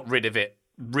 They got rid of it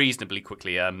reasonably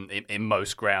quickly in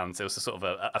most grounds. There was a sort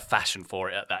of a fashion for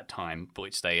it at that time,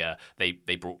 which they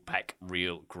brought back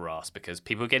real grass because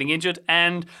people were getting injured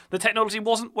and the technology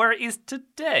wasn't where it is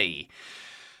today.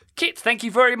 Kit, thank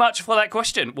you very much for that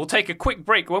question. We'll take a quick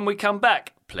break. When we come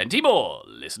back, plenty more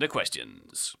listener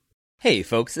questions. Hey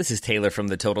folks, this is Taylor from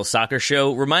the Total Soccer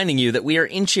Show, reminding you that we are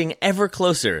inching ever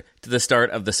closer to the start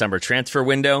of the summer transfer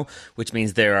window, which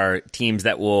means there are teams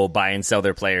that will buy and sell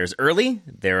their players early,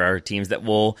 there are teams that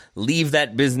will leave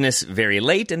that business very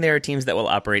late, and there are teams that will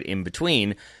operate in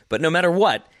between. But no matter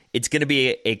what, it's going to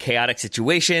be a chaotic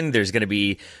situation. There's going to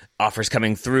be offers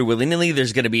coming through willy-nilly.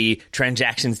 There's going to be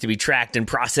transactions to be tracked and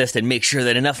processed and make sure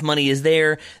that enough money is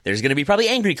there. There's going to be probably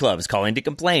angry clubs calling to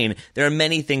complain. There are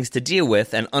many things to deal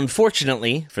with, and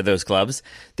unfortunately for those clubs,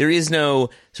 there is no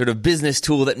sort of business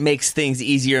tool that makes things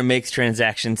easier, makes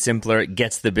transactions simpler,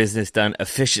 gets the business done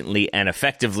efficiently and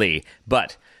effectively.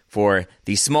 But for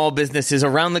the small businesses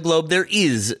around the globe, there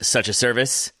is such a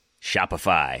service,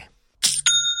 Shopify.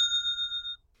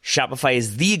 Shopify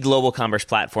is the global commerce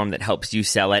platform that helps you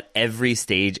sell at every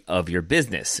stage of your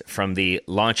business, from the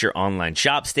launch your online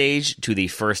shop stage to the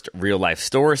first real-life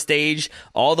store stage,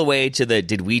 all the way to the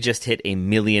did we just hit 1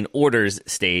 million orders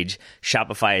stage.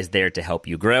 Shopify is there to help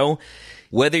you grow.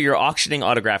 Whether you're auctioning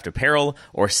autographed apparel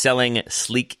or selling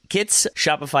sleek kits,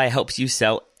 Shopify helps you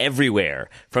sell everywhere.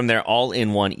 From their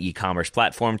all-in-one e-commerce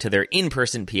platform to their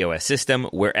in-person POS system,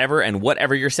 wherever and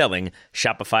whatever you're selling,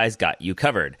 Shopify's got you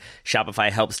covered.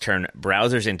 Shopify helps turn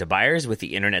browsers into buyers with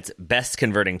the internet's best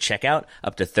converting checkout,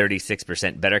 up to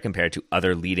 36% better compared to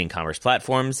other leading commerce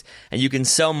platforms. And you can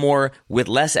sell more with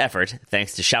less effort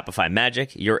thanks to Shopify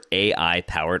Magic, your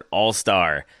AI-powered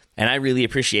all-star. And I really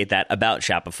appreciate that about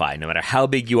Shopify. No matter how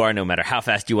big you are, no matter how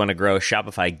fast you want to grow,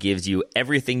 Shopify gives you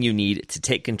everything you need to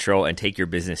take control and take your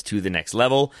business to the next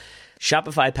level.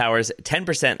 Shopify powers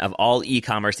 10% of all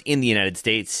e-commerce in the United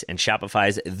States, and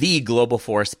Shopify's the global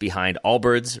force behind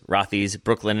Allbirds, Rothy's,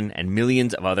 Brooklinen, and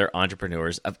millions of other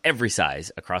entrepreneurs of every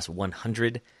size across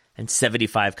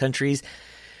 175 countries.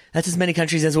 That's as many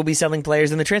countries as will be selling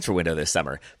players in the transfer window this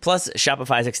summer. Plus,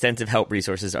 Shopify's extensive help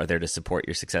resources are there to support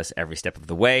your success every step of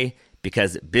the way,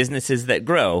 because businesses that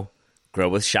grow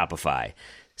with Shopify.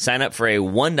 Sign up for a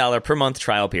 $1 per month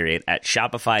trial period at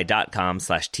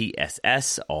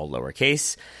shopify.com/TSS, all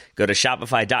lowercase. Go to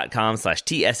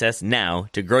shopify.com/TSS now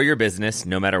to grow your business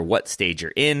no matter what stage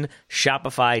you're in.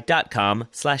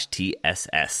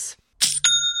 Shopify.com/TSS.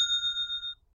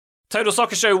 Total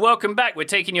Soccer Show, welcome back. We're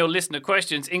taking your listener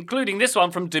questions, including this one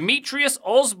from Demetrius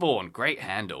Osborne. Great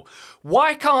handle.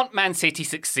 Why can't Man City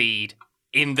succeed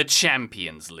in the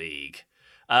Champions League?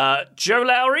 Joe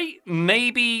Lowry,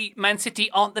 maybe Man City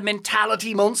aren't the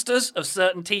mentality monsters of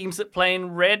certain teams that play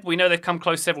in red. We know they've come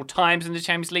close several times in the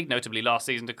Champions League, notably last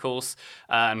season, of course,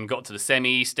 got to the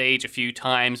semi stage a few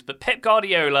times. But Pep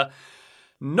Guardiola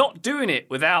not doing it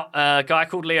without a guy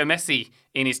called Leo Messi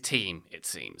in his team, it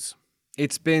seems.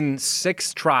 It's been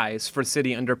 6 tries for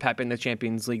City under Pep in the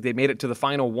Champions League. They made it to the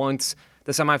final once,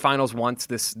 the semifinals once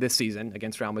this season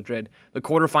against Real Madrid, the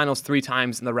quarterfinals 3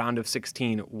 times, in the round of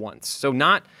 16 once. So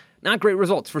not great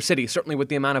results for City, certainly with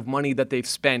the amount of money that they've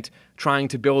spent trying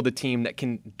to build a team that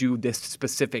can do this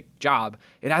specific job.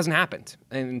 It hasn't happened.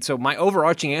 And so my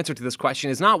overarching answer to this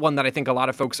question is not one that I think a lot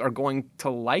of folks are going to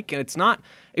like, and it's not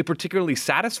a particularly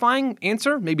satisfying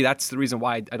answer. Maybe that's the reason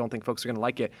why I don't think folks are going to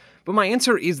like it. But my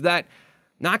answer is that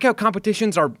knockout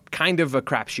competitions are kind of a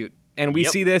crapshoot. And we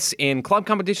see this in club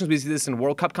competitions. We see this in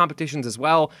World Cup competitions as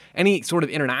well. Any sort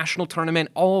of international tournament,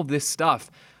 all of this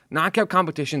stuff. Knockout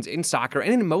competitions in soccer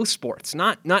and in most sports,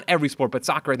 not every sport, but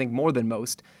soccer, I think more than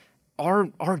most, are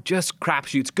just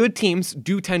crapshoots. Good teams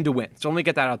do tend to win. So let me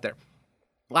get that out there.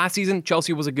 Last season,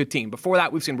 Chelsea was a good team. Before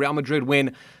that, we've seen Real Madrid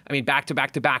win, back to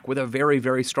back to back with a very,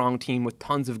 very strong team with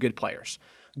tons of good players.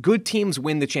 Good teams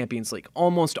win the Champions League,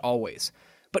 almost always.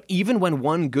 But even when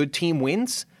one good team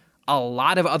wins, a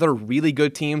lot of other really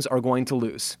good teams are going to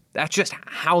lose. That's just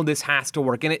how this has to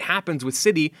work. And it happens with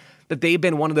City that they've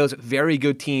been one of those very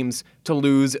good teams to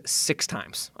lose 6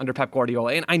 times under Pep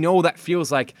Guardiola. And I know that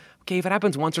feels like, okay, if it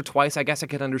happens once or twice, I guess I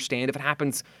could understand. If it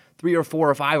happens 3 or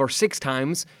 4 or 5 or 6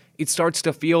 times, it starts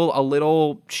to feel a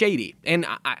little shady. And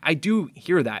I do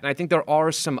hear that. And I think there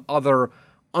are some other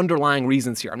underlying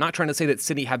reasons here. I'm not trying to say that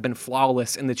City have been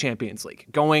flawless in the Champions League.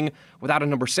 Going without a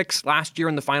number 6 last year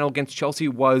in the final against Chelsea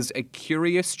was a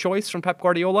curious choice from Pep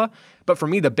Guardiola. But for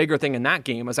me, the bigger thing in that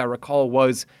game, as I recall,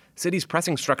 was City's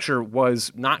pressing structure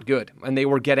was not good. And they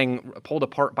were getting pulled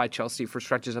apart by Chelsea for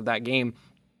stretches of that game.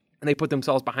 And they put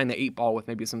themselves behind the 8 ball with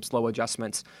maybe some slow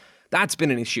adjustments. That's been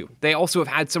an issue. They also have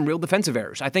had some real defensive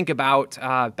errors. I think about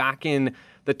back in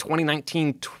the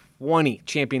 2019-20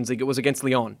 Champions League. It was against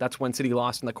Lyon. That's when City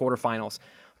lost in the quarterfinals.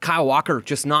 Kyle Walker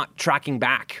just not tracking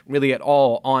back really at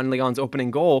all on Lyon's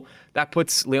opening goal. That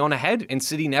puts Lyon ahead, and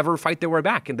City never fight their way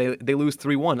back, and they lose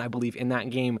 3-1, I believe, in that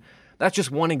game. That's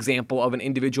just one example of an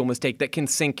individual mistake that can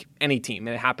sink any team,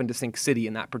 and it happened to sink City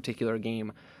in that particular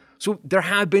game. So there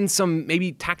have been some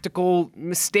maybe tactical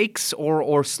mistakes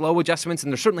or slow adjustments,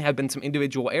 and there certainly have been some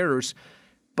individual errors,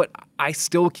 but I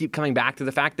still keep coming back to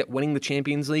the fact that winning the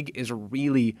Champions League is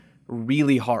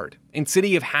really hard. And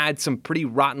City have had some pretty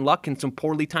rotten luck and some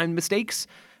poorly timed mistakes,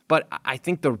 But I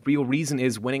think the real reason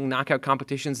is winning knockout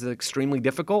competitions is extremely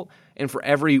difficult. And for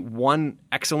every one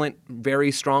excellent, very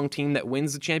strong team that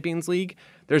wins the Champions League,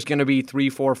 there's going to be 3,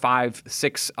 4, 5,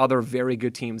 6 other very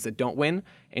good teams that don't win.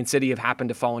 And City have happened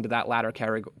to fall into that latter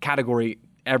category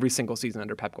every single season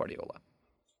under Pep Guardiola.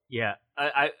 Yeah.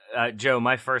 Joe,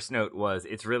 my first note was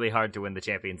it's really hard to win the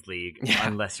Champions League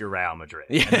unless you're Real Madrid.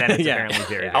 And then it's apparently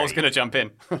very I was going to jump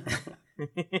in.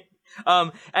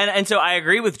 And so I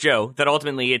agree with Joe that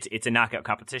ultimately it's a knockout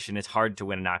competition. It's hard to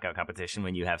win a knockout competition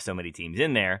when you have so many teams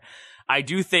in there. I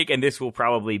do think, and this will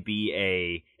probably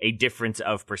be a difference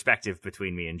of perspective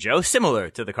between me and Joe, similar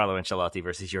to the Carlo Ancelotti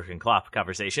versus Jurgen Klopp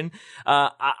conversation.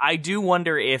 I do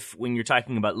wonder if when you're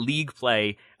talking about league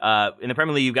play, in the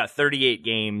Premier League, you've got 38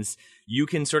 games. You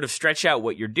can sort of stretch out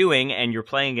what you're doing, and you're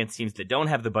playing against teams that don't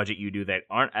have the budget you do, that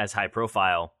aren't as high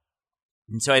profile.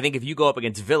 And so I think if you go up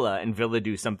against Villa and Villa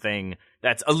do something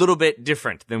that's a little bit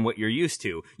different than what you're used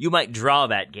to, you might draw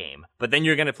that game. But then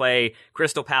you're going to play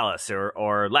Crystal Palace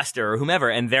or Leicester or whomever,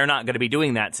 and they're not going to be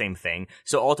doing that same thing.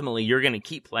 So ultimately, you're going to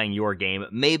keep playing your game.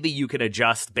 Maybe you can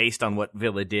adjust based on what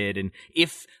Villa did. And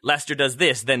if Leicester does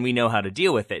this, then we know how to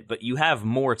deal with it. But you have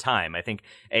more time. I think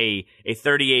a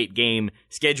 38-game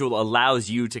schedule allows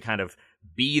you to kind of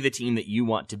be the team that you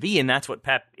want to be, and that's what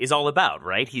Pep is all about,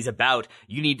 right? He's about,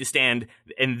 you need to stand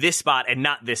in this spot and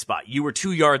not this spot. You were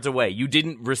 2 yards away. You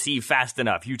didn't receive fast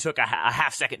enough. You took a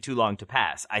half second too long to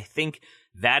pass. I think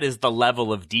that is the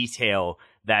level of detail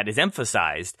that is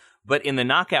emphasized. But in the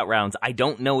knockout rounds, I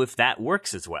don't know if that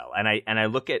works as well. And I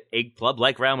look at a club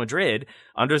like Real Madrid,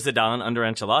 under Zidane, under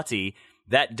Ancelotti,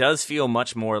 that does feel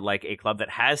much more like a club that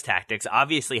has tactics,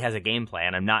 obviously has a game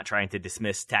plan. I'm not trying to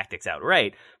dismiss tactics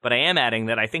outright, but I am adding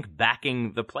that I think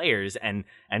backing the players and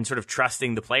sort of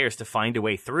trusting the players to find a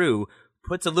way through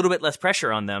puts a little bit less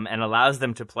pressure on them and allows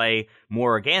them to play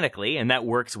more organically. And that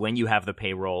works when you have the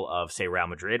payroll of, say, Real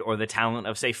Madrid or the talent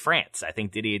of, say, France. I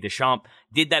think Didier Deschamps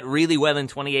did that really well in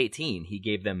 2018. He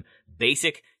gave them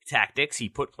basic tactics. He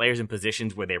put players in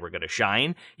positions where they were going to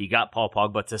shine. He got Paul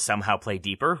Pogba to somehow play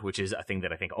deeper, which is a thing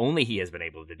that I think only he has been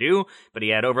able to do. But he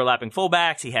had overlapping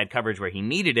fullbacks. He had coverage where he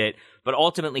needed it. But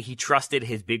ultimately, he trusted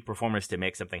his big performers to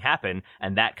make something happen.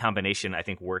 And that combination, I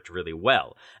think, worked really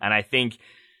well. And I think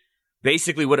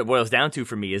basically what it boils down to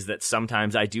for me is that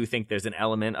sometimes I do think there's an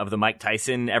element of the Mike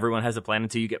Tyson, everyone has a plan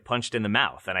until you get punched in the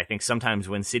mouth. And I think sometimes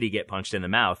when City get punched in the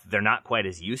mouth, they're not quite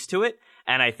as used to it.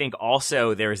 And I think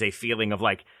also there is a feeling of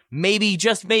like, maybe,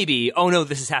 just maybe, oh no,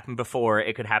 this has happened before,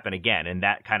 it could happen again. And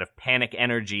that kind of panic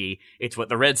energy, it's what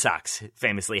the Red Sox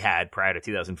famously had prior to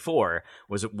 2004,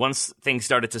 was once things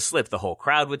started to slip, the whole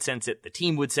crowd would sense it, the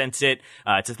team would sense it.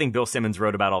 It's a thing Bill Simmons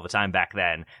wrote about all the time back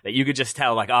then, that you could just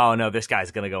tell like, oh no, this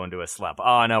guy's going to go into a slump.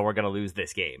 Oh no, we're going to lose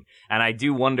this game. And I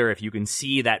do wonder if you can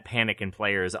see that panic in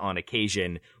players on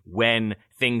occasion when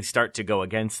things start to go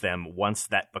against them once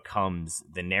that becomes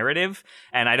the narrative.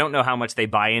 And I don't know how much they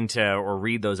buy into or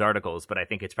read those articles, but I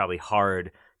think it's probably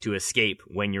hard to escape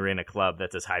when you're in a club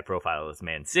that's as high profile as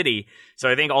Man City. So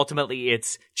I think ultimately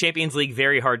it's Champions League,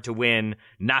 very hard to win.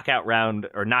 Knockout round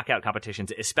or knockout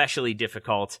competitions, especially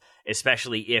difficult,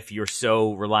 especially if you're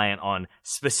so reliant on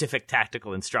specific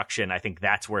tactical instruction. I think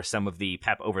that's where some of the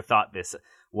Pep overthought this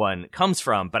one comes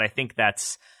from. But I think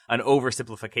that's an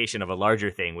oversimplification of a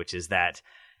larger thing, which is that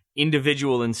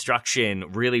individual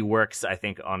instruction really works, I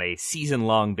think, on a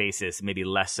season-long basis, maybe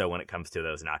less so when it comes to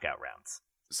those knockout rounds.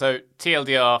 So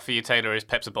TLDR for you, Taylor, is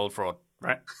Pep's a bold fraud,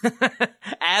 right?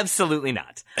 Absolutely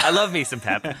not. I love me some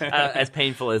Pep, as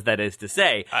painful as that is to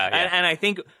say. Yeah. And I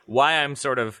think why I'm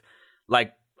sort of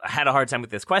like had a hard time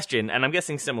with this question, and I'm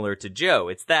guessing similar to Joe,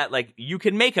 it's that like you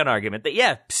can make an argument that,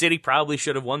 yeah, City probably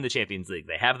should have won the Champions League.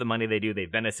 They have the money they do.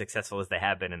 They've been as successful as they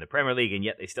have been in the Premier League, and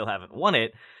yet they still haven't won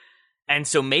it. And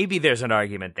so maybe there's an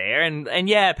argument there. And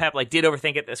yeah, Pep like did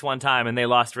overthink it this one time and they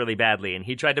lost really badly. And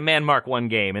he tried to man mark one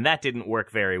game and that didn't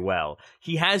work very well.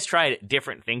 He has tried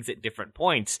different things at different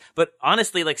points. But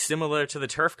honestly, like similar to the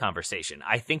turf conversation,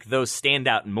 I think those stand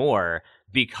out more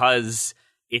because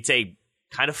it's a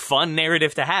kind of fun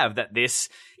narrative to have that this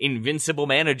invincible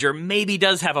manager maybe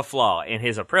does have a flaw in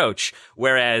his approach,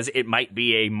 whereas it might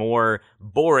be a more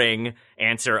boring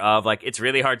answer of like, it's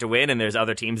really hard to win and there's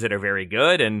other teams that are very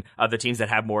good and other teams that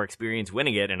have more experience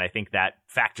winning it. And I think that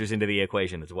factors into the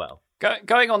equation as well.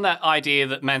 Going on that idea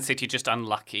that Man City are just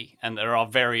unlucky and there are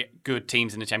very good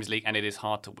teams in the Champions League and it is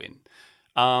hard to win.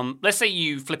 Let's say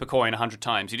you flip a coin 100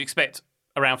 times. You'd expect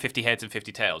around 50 heads and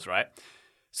 50 tails, right?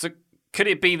 So could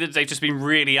it be that they've just been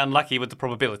really unlucky with the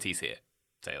probabilities here,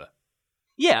 Taylor?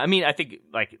 Yeah, I mean, I think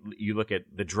like you look at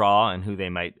the draw and who they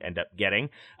might end up getting.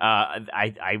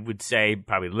 I would say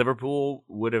probably Liverpool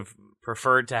would have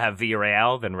preferred to have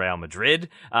Villarreal than Real Madrid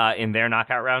in their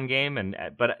knockout round game.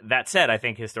 But that said, I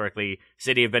think historically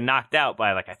City have been knocked out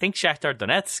by, I think Shakhtar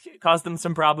Donetsk caused them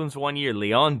some problems one year.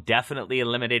 Lyon definitely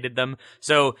eliminated them.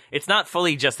 So it's not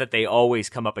fully just that they always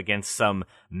come up against some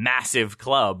massive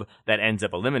club that ends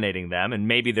up eliminating them. And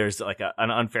maybe there's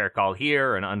an unfair call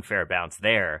here or an unfair bounce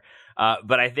there.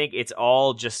 But I think it's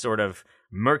all just sort of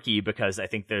murky because I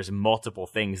think there's multiple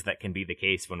things that can be the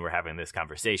case when we're having this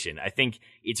conversation. I think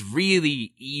it's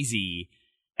really easy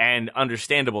and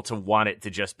understandable to want it to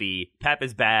just be Pep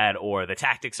is bad or the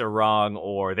tactics are wrong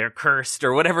or they're cursed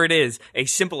or whatever it is. A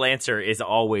simple answer is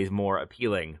always more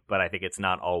appealing, but I think it's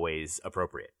not always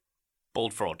appropriate.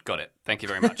 Bald fraud. Got it. Thank you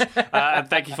very much. And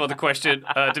thank you for the question,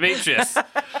 Demetrius.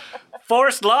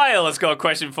 Forrest Lyle has got a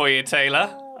question for you,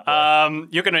 Taylor.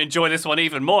 You're going to enjoy this one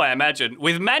even more, I imagine.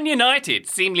 With Man United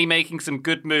seemingly making some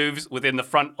good moves within the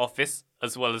front office,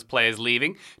 as well as players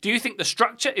leaving, do you think the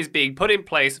structure is being put in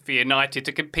place for United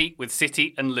to compete with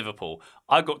City and Liverpool?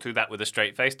 I got through that with a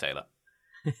straight face, Taylor.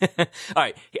 All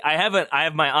right. I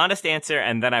have my honest answer,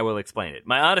 and then I will explain it.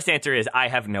 My honest answer is I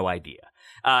have no idea.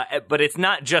 But it's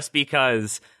not just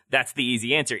because that's the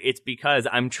easy answer. It's because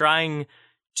I'm trying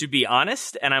to be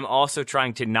honest, and I'm also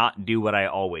trying to not do what I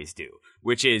always do,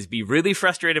 which is be really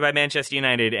frustrated by Manchester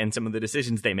United and some of the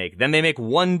decisions they make. Then they make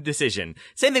one decision.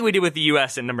 Same thing we did with the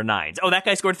US and number 9s. Oh, that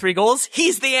guy scored 3 goals?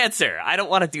 He's the answer. I don't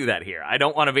want to do that here. I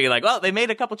don't want to be like, well, they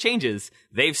made a couple changes.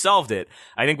 They've solved it.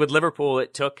 I think with Liverpool,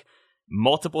 it took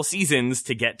multiple seasons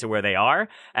to get to where they are.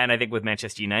 And I think with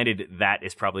Manchester United, that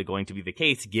is probably going to be the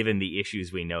case given the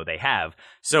issues we know they have.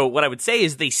 So what I would say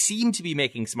is they seem to be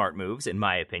making smart moves, in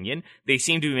my opinion. They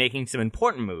seem to be making some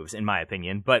important moves, in my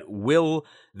opinion. But will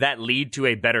that lead to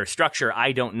a better structure?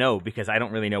 I don't know, because I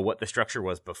don't really know what the structure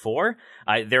was before.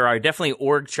 There are definitely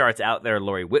org charts out there.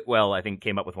 Laurie Whitwell, I think,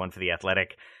 came up with one for The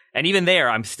Athletic. And even there,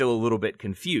 I'm still a little bit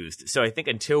confused. So I think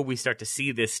until we start to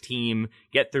see this team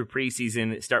get through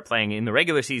preseason, start playing in the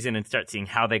regular season, and start seeing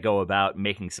how they go about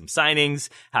making some signings,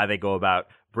 how they go about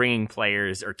bringing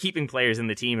players or keeping players in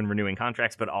the team and renewing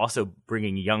contracts, but also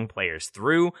bringing young players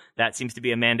through. That seems to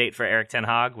be a mandate for Erik ten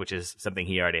Hag, which is something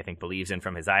he already, I think, believes in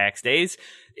from his Ajax days.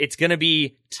 It's going to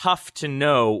be tough to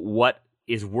know what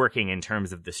is working in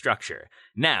terms of the structure.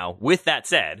 Now, with that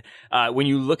said, when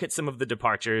you look at some of the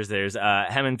departures, there's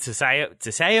Hemen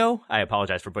Tsayo, I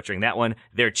apologize for butchering that one,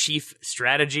 their chief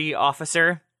strategy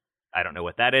officer. I don't know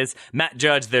what that is. Matt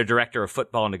Judge, their director of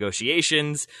football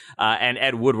negotiations, and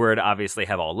Ed Woodward obviously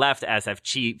have all left, as have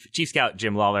Chief Scout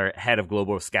Jim Lawler, head of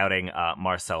global scouting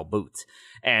Marcel Boot.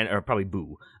 Or probably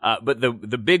Boo. But the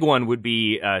big one would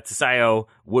be Tsayo,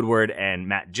 Woodward, and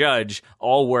Matt Judge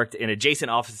all worked in adjacent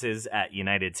offices at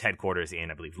United's headquarters in,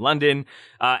 I believe, London,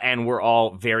 and were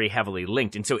all very heavily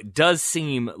linked. And so it does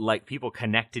seem like people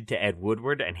connected to Ed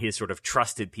Woodward and his sort of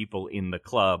trusted people in the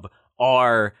club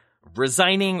are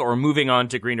resigning or moving on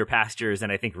to greener pastures,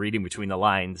 and I think reading between the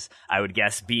lines, I would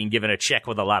guess being given a check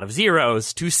with a lot of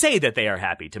zeros to say that they are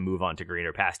happy to move on to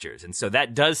greener pastures. And so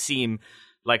that does seem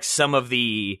like some of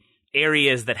the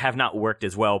areas that have not worked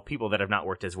as well, people that have not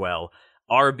worked as well,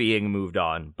 are being moved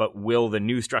on. But will the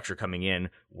new structure coming in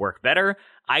work better?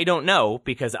 I don't know,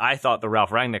 because I thought the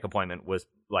Ralph Rangnick appointment was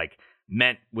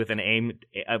meant with an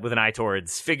eye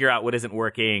towards figure out what isn't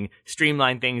working,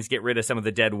 streamline things, get rid of some of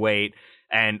the dead weight,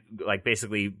 and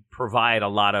basically provide a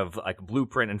lot of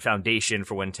blueprint and foundation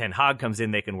for when Ten Hag comes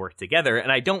in, they can work together. And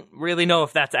I don't really know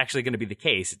if that's actually going to be the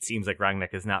case. It seems like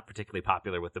Rangnick is not particularly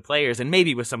popular with the players and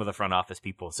maybe with some of the front office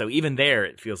people. So even there,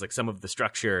 it feels like some of the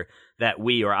structure that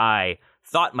we or I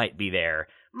thought might be there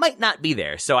might not be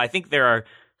there. So I think there are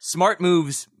smart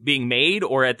moves being made,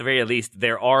 or at the very least,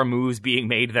 there are moves being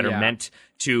made that are meant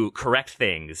to correct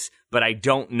things. But I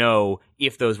don't know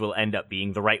if those will end up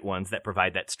being the right ones that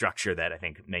provide that structure that I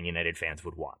think Man United fans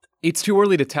would want. It's too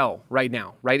early to tell right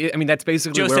now, right? I mean, that's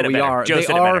basically where we are. Joe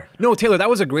said it better. No, Taylor, that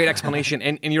was a great explanation.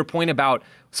 and your point about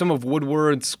some of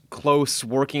Woodward's close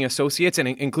working associates, and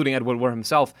including Ed Woodward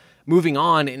himself, moving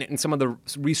on in some of the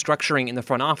restructuring in the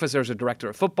front office. There's a director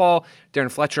of football,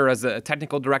 Darren Fletcher as the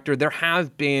technical director. There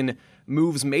have been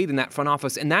moves made in that front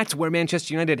office, and that's where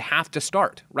Manchester United have to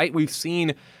start, right? We've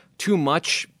seen too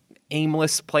much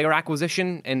aimless player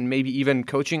acquisition and maybe even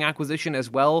coaching acquisition as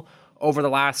well over the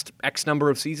last X number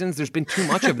of seasons. There's been too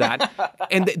much of that,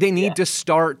 and they need to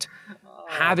start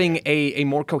having a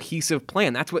more cohesive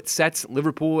plan. That's what sets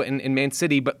Liverpool and Man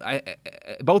City, but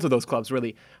both of those clubs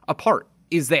really, apart,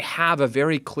 is they have a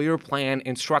very clear plan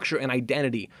and structure and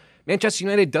identity. Manchester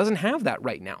United doesn't have that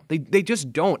right now. They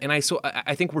just don't. And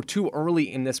I think we're too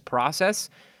early in this process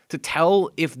to tell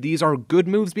if these are good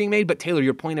moves being made. But Taylor,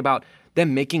 your point about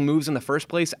them making moves in the first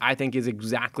place, I think is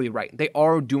exactly right. They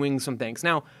are doing some things.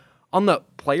 Now, on the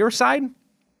player side,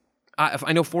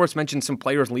 I know Forrest mentioned some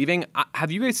players leaving.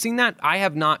 Have you guys seen that? I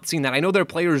have not seen that. I know there are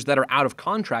players that are out of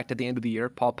contract at the end of the year.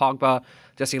 Paul Pogba,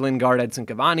 Jesse Lingard, Edson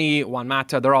Cavani, Juan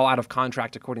Mata, they're all out of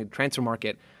contract according to the transfer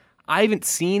market. I haven't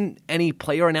seen any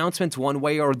player announcements one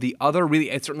way or the other, really,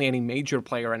 certainly any major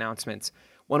player announcements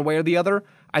one way or the other.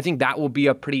 I think that will be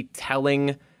a pretty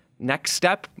telling next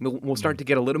step. We'll start to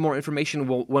get a little more information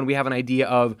when we have an idea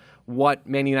of what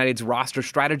Man United's roster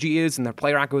strategy is and their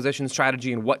player acquisition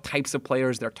strategy and what types of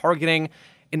players they're targeting.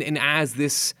 And as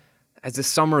this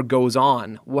summer goes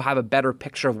on, we'll have a better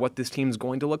picture of what this team is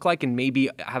going to look like and maybe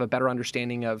have a better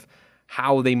understanding of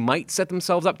how they might set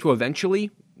themselves up to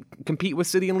eventually compete with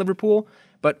City and Liverpool.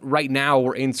 But right now,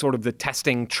 we're in sort of the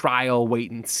testing, trial, wait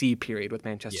and see period with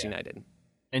Manchester United.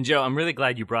 And Joe, I'm really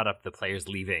glad you brought up the players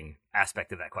leaving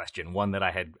aspect of that question, one that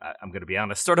I'm going to be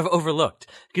honest, sort of overlooked.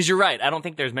 Because you're right, I don't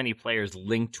think there's many players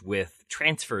linked with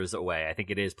transfers away. I think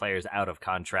it is players out of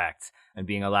contract and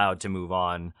being allowed to move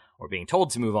on, or being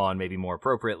told to move on, maybe more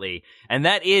appropriately. And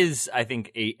that is, I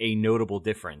think, a notable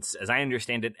difference. As I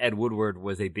understand it, Ed Woodward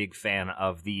was a big fan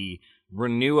of the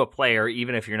renew a player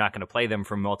even if you're not going to play them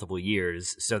for multiple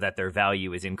years so that their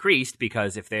value is increased,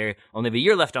 because if they only have a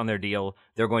year left on their deal,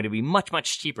 they're going to be much,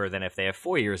 much cheaper than if they have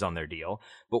 4 years on their deal.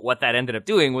 But what that ended up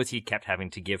doing was he kept having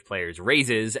to give players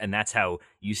raises, and that's how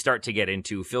you start to get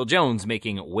into Phil Jones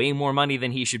making way more money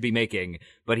than he should be making,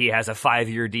 but he has a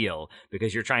 5-year deal,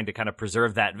 because you're trying to kind of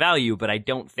preserve that value. But I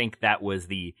don't think that was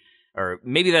or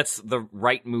maybe that's the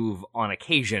right move on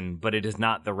occasion, but it is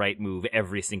not the right move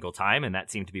every single time, and that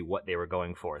seemed to be what they were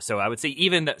going for. So I would say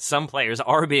even that some players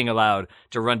are being allowed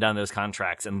to run down those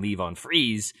contracts and leave on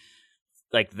freeze,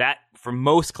 like that for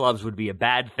most clubs would be a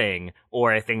bad thing,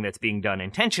 or a thing that's being done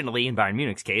intentionally in Bayern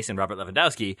Munich's case and Robert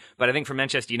Lewandowski. But I think for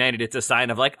Manchester United, it's a sign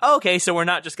of like, oh, okay, so we're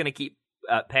not just going to keep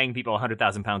paying people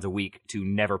 £100,000 a week to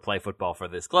never play football for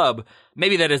this club.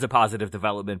 Maybe that is a positive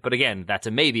development, but again, that's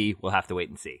a maybe. We'll have to wait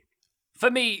and see. For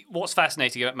me, what's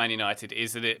fascinating about Man United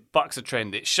is that it bucks a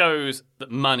trend. It shows that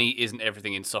money isn't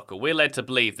everything in soccer. We're led to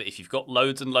believe that if you've got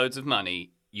loads and loads of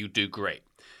money, you do great.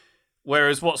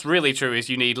 Whereas what's really true is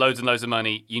you need loads and loads of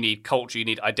money, you need culture, you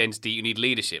need identity, you need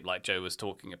leadership, like Joe was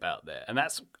talking about there. And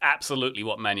that's absolutely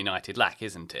what Man United lack,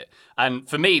 isn't it? And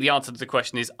for me, the answer to the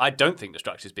question is I don't think the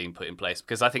structure is being put in place,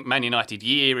 because I think Man United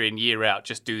year in, year out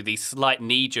just do these slight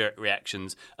knee-jerk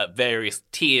reactions at various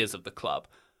tiers of the club.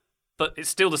 But it's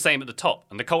still the same at the top,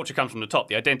 and the culture comes from the top,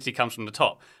 the identity comes from the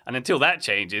top. And until that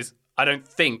changes, I don't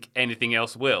think anything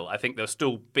else will. I think they'll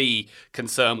still be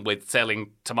concerned with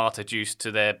selling tomato juice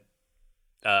to their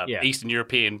Eastern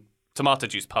European tomato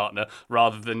juice partner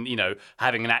rather than,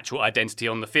 having an actual identity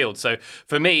on the field. So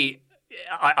for me,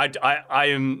 I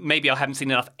am maybe I haven't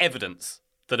seen enough evidence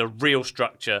that a real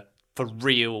structure for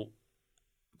real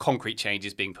concrete change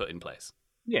is being put in place.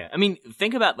 Yeah, I mean,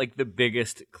 think about like the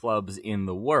biggest clubs in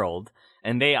the world,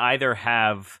 and they either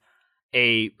have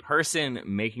a person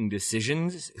making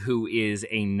decisions who is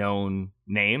a known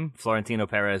name, Florentino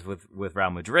Perez with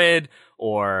Real Madrid,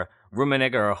 or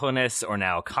Rummenigge or Hoeneß, or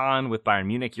now Kahn with Bayern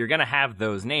Munich. You're going to have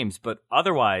those names, but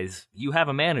otherwise you have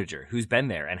a manager who's been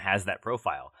there and has that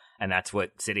profile. And that's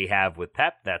what City have with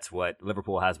Pep. That's what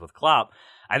Liverpool has with Klopp.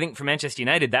 I think for Manchester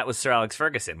United, that was Sir Alex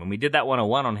Ferguson. When we did that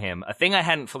 101 on him, a thing I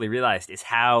hadn't fully realized is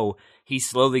how he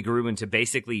slowly grew into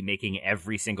basically making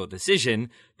every single decision.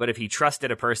 But if he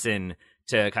trusted a person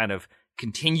to kind of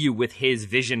continue with his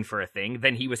vision for a thing,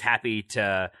 then he was happy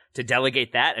to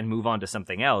delegate that and move on to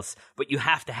something else. But you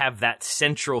have to have that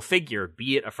central figure,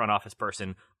 be it a front office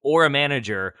person or a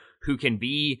manager, who can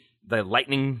be the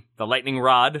lightning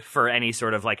rod for any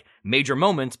sort of like major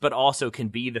moments, but also can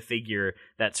be the figure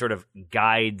that sort of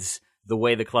guides the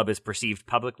way the club is perceived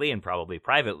publicly and probably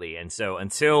privately. And so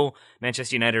until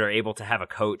Manchester United are able to have a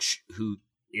coach who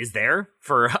is there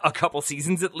for a couple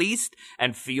seasons at least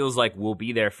and feels like will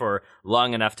be there for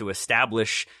long enough to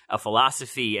establish a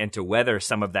philosophy and to weather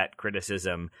some of that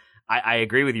criticism, I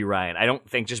agree with you, Ryan. I don't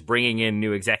think just bringing in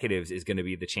new executives is going to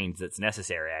be the change that's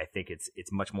necessary. I think it's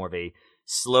much more of a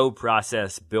slow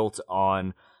process built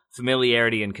on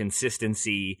familiarity and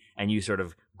consistency, and you sort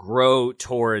of grow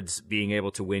towards being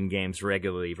able to win games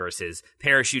regularly versus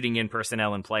parachuting in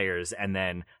personnel and players and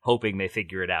then hoping they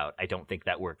figure it out. I don't think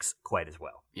that works quite as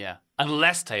well. Yeah.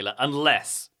 Unless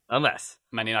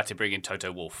Man United bring in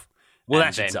Toto Wolff. Well,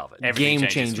 that should solve it. Game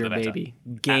changer, baby.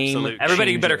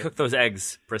 Everybody better cook those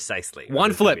eggs precisely.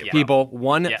 One flip, people.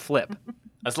 One flip.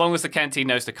 As long as the canteen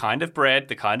knows the kind of bread,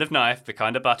 the kind of knife, the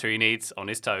kind of butter he needs on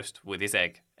his toast with his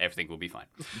egg, everything will be fine.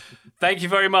 Thank you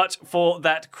very much for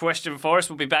that question, Forrest.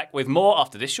 We'll be back with more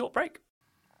after this short break.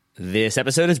 This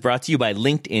episode is brought to you by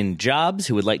LinkedIn Jobs,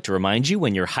 who would like to remind you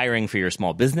when you're hiring for your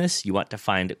small business, you want to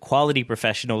find quality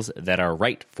professionals that are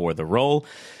right for the role.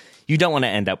 You don't want to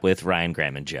end up with Ryan,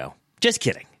 Graham, and Joe. Just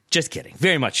kidding. Just kidding.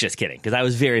 Very much just kidding. Because I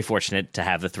was very fortunate to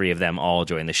have the three of them all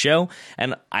join the show.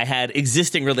 And I had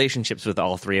existing relationships with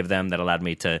all three of them that allowed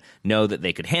me to know that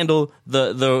they could handle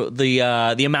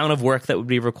the amount of work that would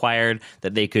be required,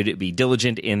 that they could be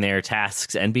diligent in their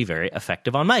tasks and be very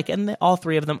effective on mic. And all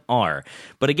three of them are.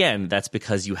 But again, that's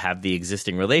because you have the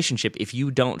existing relationship. If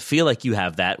you don't feel like you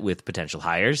have that with potential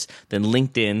hires, then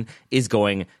LinkedIn is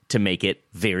going to make it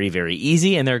very, very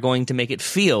easy, and they're going to make it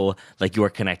feel like you're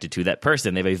connected to that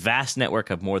person. They have a vast network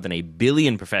of more than 1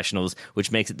 billion professionals,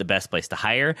 which makes it the best place to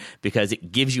hire because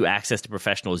it gives you access to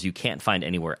professionals you can't find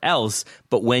anywhere else.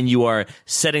 But when you are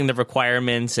setting the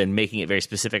requirements and making it very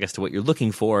specific as to what you're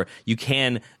looking for, you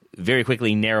can very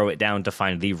quickly narrow it down to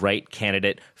find the right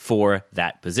candidate for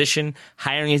that position.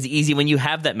 Hiring is easy when you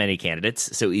have that many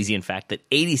candidates. So easy, in fact, that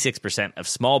 86% of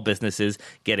small businesses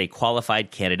get a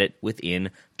qualified candidate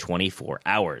within 24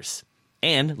 hours.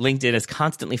 And LinkedIn is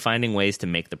constantly finding ways to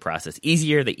make the process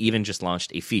easier. They even just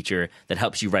launched a feature that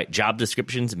helps you write job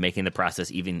descriptions, making the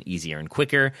process even easier and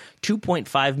quicker.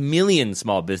 2.5 million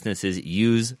small businesses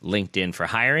use LinkedIn for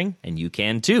hiring, and you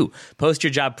can too. Post your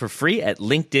job for free at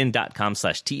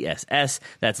linkedin.com/TSS.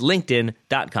 That's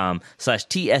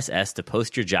linkedin.com/TSS to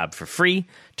post your job for free.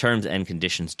 Terms and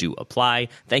conditions do apply.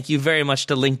 Thank you very much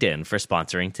to LinkedIn for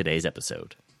sponsoring today's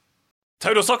episode.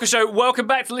 Total Soccer Show, welcome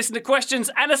back to Listen to Questions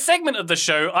and a segment of the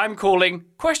show I'm calling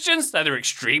Questions That Are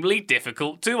Extremely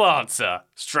Difficult to Answer.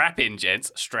 Strap in,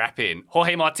 gents, strap in.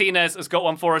 Jorge Martinez has got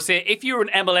one for us here. If you were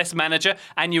an MLS manager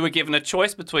and you were given a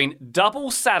choice between double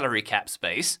salary cap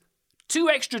space, 2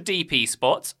 extra DP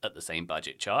spots at the same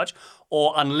budget charge,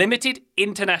 or unlimited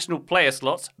international player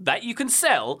slots that you can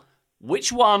sell,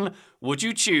 which one would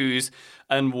you choose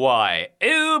and why?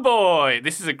 Oh boy,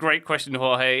 this is a great question,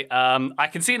 Jorge. I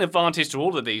can see an advantage to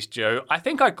all of these, Joe. I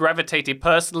think I gravitated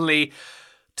personally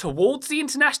towards the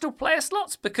international player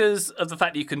slots because of the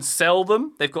fact that you can sell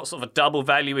them. They've got sort of a double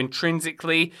value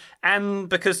intrinsically, and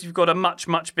because you've got a much,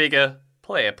 much bigger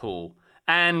player pool.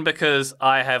 And because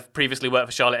I have previously worked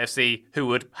for Charlotte FC, who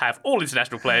would have all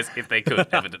international players if they could,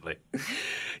 evidently.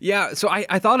 Yeah, so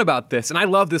I thought about this, and I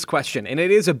love this question, and it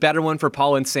is a better one for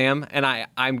Paul and Sam, and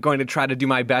I'm going to try to do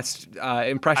my best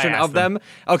impression of them.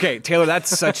 Okay, Taylor,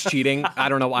 that's such cheating. I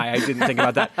don't know why I didn't think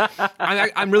about that.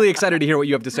 I'm really excited to hear what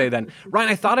you have to say then. Ryan,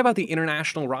 I thought about the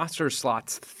international roster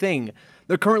slots thing.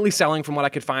 They're currently selling, from what I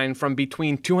could find, from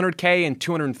between $200K and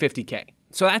 $250K.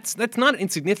 So that's not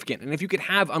insignificant. And if you could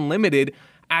have unlimited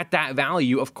at that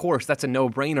value, of course, that's a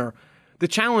no-brainer. The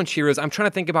challenge here is I'm trying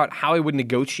to think about how I would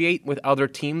negotiate with other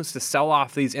teams to sell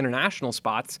off these international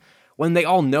spots when they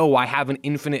all know I have an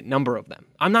infinite number of them.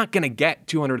 I'm not going to get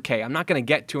 200K. I'm not going to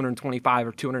get 225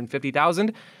 or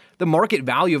 250,000. The market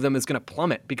value of them is going to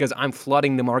plummet because I'm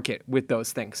flooding the market with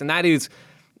those things. And that's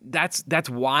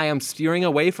why I'm steering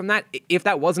away from that. If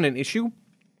that wasn't an issue,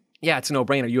 yeah, it's a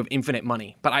no-brainer. You have infinite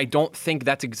money. But I don't think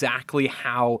that's exactly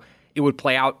how it would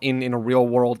play out in a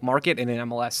real-world market and in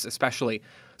MLS especially.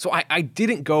 So I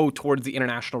didn't go towards the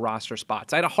international roster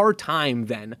spots. I had a hard time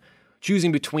then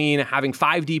choosing between having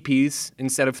 5 DPs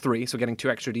instead of 3, so getting 2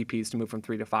 extra DPs to move from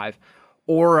 3 to 5,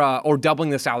 or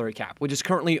doubling the salary cap, which is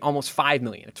currently almost $5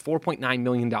 million. It's $4.9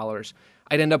 million.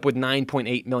 I'd end up with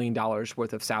 $9.8 million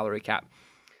worth of salary cap.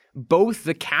 Both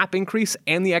the cap increase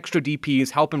and the extra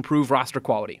DPs help improve roster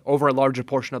quality over a larger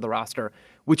portion of the roster,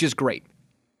 which is great.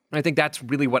 And I think that's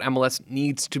really what MLS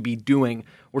needs to be doing.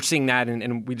 We're seeing that,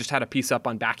 and we just had a piece up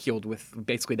on Backheeled with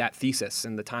basically that thesis,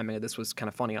 and the timing of this was kind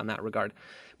of funny on that regard.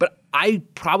 But I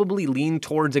probably lean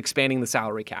towards expanding the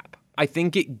salary cap. I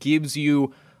think it gives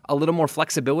you a little more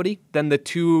flexibility than the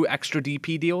 2 extra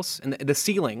DP deals, and the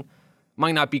ceiling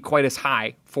might not be quite as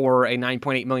high for a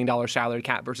 $9.8 million salary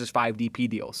cap versus 5 DP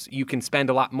deals. You can spend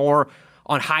a lot more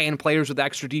on high-end players with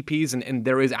extra DPs, and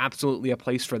there is absolutely a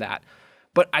place for that.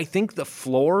 But I think the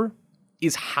floor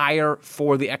is higher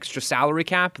for the extra salary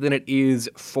cap than it is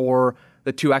for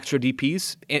the 2 extra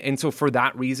DPs. And so for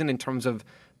that reason, in terms of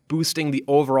boosting the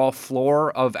overall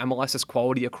floor of MLS's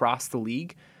quality across the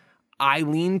league, I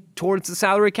lean towards the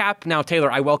salary cap. Now,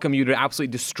 Taylor, I welcome you to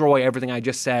absolutely destroy everything I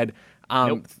just said.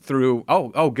 Through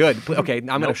good. Okay,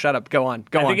 I'm gonna shut up. Go on.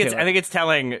 I think it's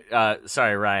telling.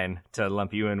 Sorry, Ryan, to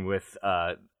lump you in with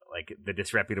like the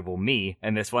disreputable me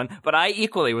in this one, but I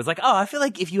equally was like, oh, I feel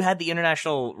like if you had the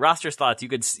international roster slots,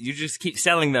 you just keep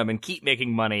selling them and keep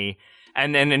making money.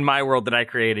 And then in my world that I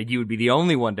created, you would be the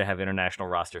only one to have international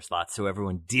roster slots, so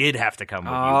everyone did have to come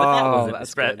with you. But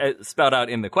that wasn't spelled out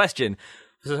in the question.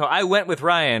 So I went with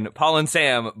Ryan. Paul and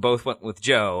Sam both went with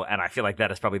Joe, and I feel like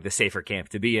that is probably the safer camp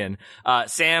to be in.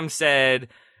 Sam said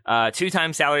 2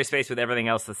 times salary space with everything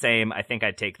else the same. I think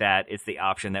I'd take that. It's the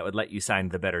option that would let you sign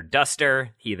the better duster.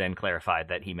 He then clarified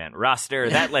that he meant roster.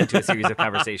 That led to a series of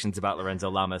conversations about Lorenzo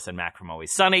Lamas and Mac from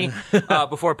Always Sunny.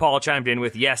 Before Paul chimed in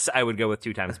with, yes, I would go with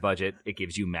 2 times budget. It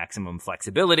gives you maximum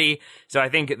flexibility. So I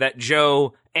think that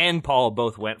Joe and Paul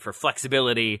both went for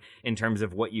flexibility in terms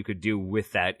of what you could do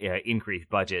with that increased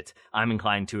budget. I'm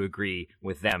inclined to agree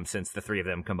with them, since the 3 of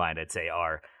them combined, I'd say,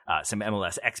 are some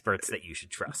MLS experts that you should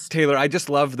trust. Taylor, I just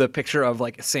love the picture of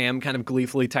like Sam kind of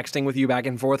gleefully texting with you back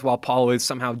and forth while Paul is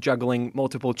somehow juggling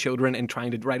multiple children and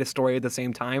trying to write a story at the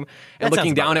same time, and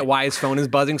looking down at why his phone is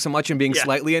buzzing so much and being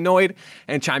slightly annoyed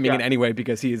and chiming in anyway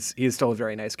because he is still a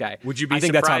very nice guy. Would you be I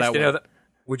think that's how that works.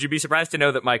 Would you be surprised to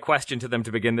know that my question to them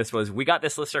to begin this was, we got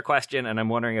this listener question, and I'm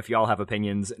wondering if y'all have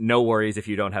opinions. No worries if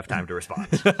you don't have time to respond.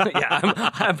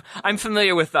 I'm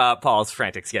familiar with Paul's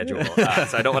frantic schedule,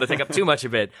 so I don't want to take up too much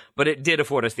of it, but it did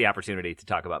afford us the opportunity to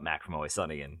talk about Mac from Always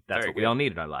Sunny, and that's what we all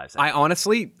need in our lives. I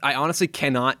honestly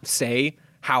cannot say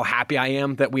how happy I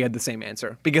am that we had the same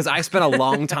answer, because I spent a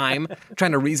long time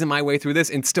trying to reason my way through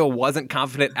this and still wasn't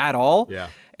confident at all. Yeah.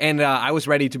 And I was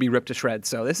ready to be ripped to shreds.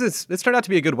 So this turned out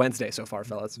to be a good Wednesday so far,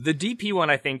 fellas. The DP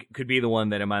one, I think, could be the one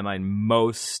that, in my mind,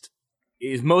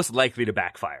 is most likely to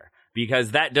backfire,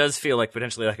 because that does feel like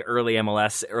potentially like early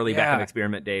MLS, early Beckham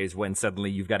experiment days, when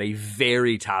suddenly you've got a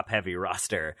very top-heavy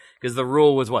roster. Because the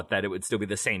rule was that it would still be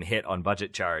the same hit on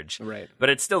budget charge. Right. But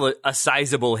it's still a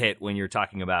sizable hit when you're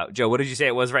talking about, Joe, what did you say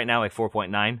it was right now, like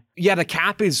 4.9? Yeah, the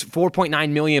cap is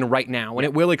 4.9 million right now, and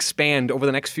it will expand over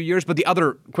the next few years. But the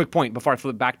other quick point before I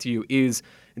flip back to you is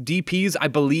DPs, I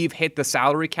believe, hit the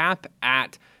salary cap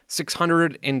at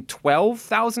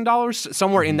 $612,000,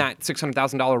 somewhere in that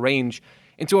 $600,000 range.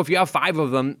 And so if you have 5 of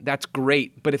them, that's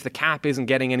great. But if the cap isn't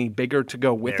getting any bigger to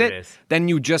go with it, then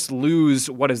you just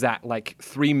lose, what is that, like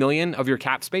 $3 million of your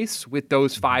cap space with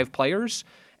those 5 players.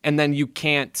 And then you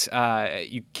can't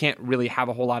really have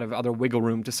a whole lot of other wiggle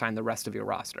room to sign the rest of your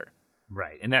roster.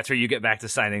 Right. And that's where you get back to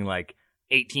signing like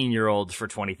 18-year-olds for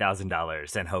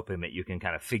 $20,000 and hoping that you can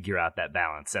kind of figure out that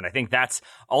balance. And I think that's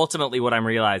ultimately what I'm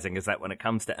realizing, is that when it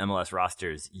comes to MLS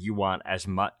rosters, you want as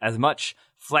much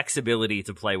flexibility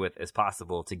to play with as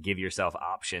possible, to give yourself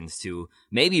options to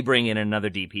maybe bring in another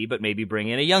DP, but maybe bring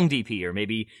in a young DP, or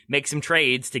maybe make some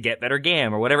trades to get better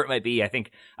GAM, or whatever it might be. I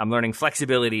think I'm learning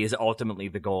flexibility is ultimately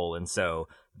the goal. And so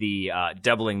the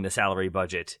doubling the salary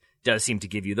budget does seem to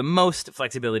give you the most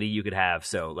flexibility you could have.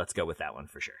 So let's go with that one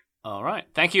for sure. All right.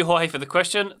 Thank you, Jorge, for the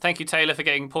question. Thank you, Taylor, for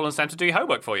getting Paul and Sam to do your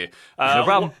homework for you. No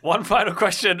problem. One final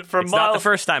question from It's Miles. not the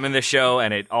first time in this show,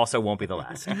 and it also won't be the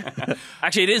last.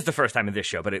 Actually, it is the first time in this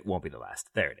show, but it won't be the last.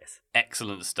 There it is.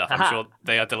 Excellent stuff. I'm sure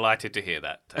they are delighted to hear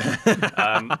that.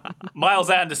 Miles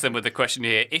Anderson with the question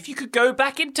here. If you could go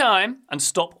back in time and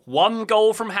stop one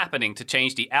goal from happening to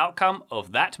change the outcome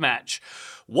of that match,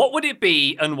 what would it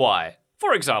be and why?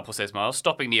 For example, says Miles,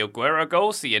 stopping the Aguero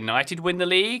goal so United win the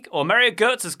league, or Mario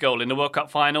Götze's goal in the World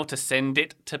Cup final to send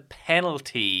it to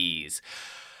penalties.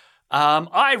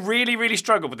 I really, really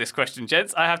struggled with this question,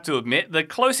 gents. I have to admit, the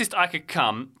closest I could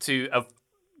come to a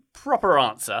proper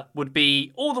answer would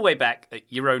be all the way back at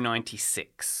Euro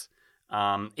 96.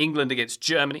 England against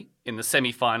Germany in the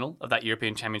semi-final of that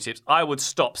European Championships. I would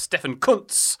stop Stefan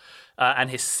Kuntz and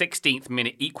his 16th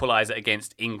minute equaliser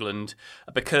against England,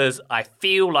 because I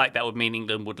feel like that would mean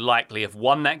England would likely have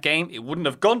won that game. It wouldn't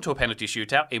have gone to a penalty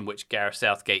shootout in which Gareth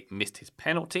Southgate missed his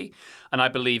penalty, and I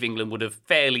believe England would have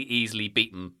fairly easily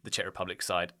beaten the Czech Republic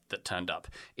side that turned up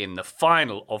in the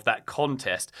final of that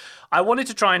contest. I wanted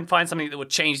to try and find something that would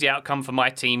change the outcome for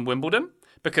my team, Wimbledon,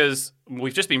 because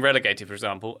we've just been relegated, for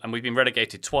example, and we've been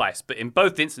relegated twice. But in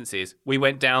both instances, we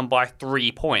went down by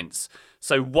 3 points.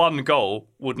 So one goal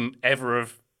wouldn't ever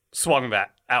have swung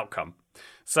that outcome.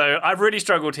 So I've really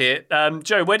struggled here.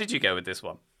 Joe, where did you go with this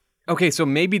one? Okay, so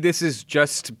maybe this is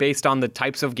just based on the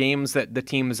types of games that the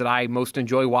teams that I most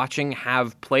enjoy watching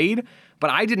have played, but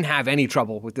I didn't have any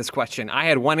trouble with this question. I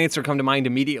had one answer come to mind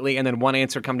immediately and then one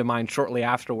answer come to mind shortly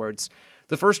afterwards.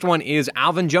 The first one is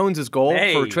Alvin Jones's goal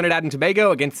for Trinidad and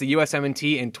Tobago against the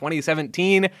USMNT in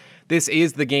 2017. This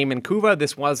is the game in Cuba.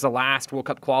 This was the last World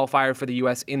Cup qualifier for the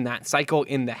U.S. in that cycle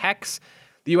in the Hex.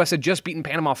 The U.S. had just beaten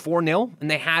Panama 4-0, and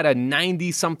they had a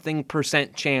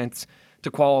 90-something% chance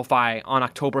to qualify on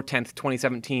October 10th,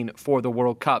 2017 for the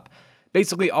World Cup.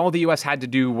 Basically, all the U.S. had to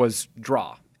do was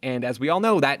draw. And as we all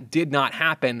know, that did not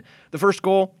happen. The first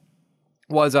goal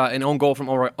was an own goal from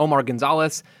Omar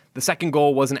Gonzalez. The second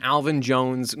goal was an Alvin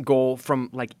Jones goal from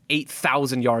like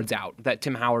 8,000 yards out that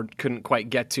Tim Howard couldn't quite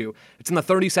get to. It's in the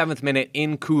 37th minute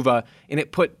in Couva, and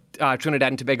it put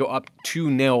Trinidad and Tobago up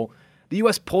 2-0. The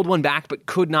U.S. pulled one back but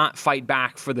could not fight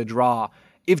back for the draw.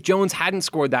 If Jones hadn't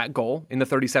scored that goal in the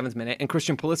 37th minute and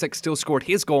Christian Pulisic still scored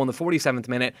his goal in the 47th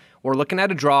minute, we're looking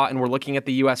at a draw and we're looking at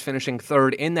the U.S. finishing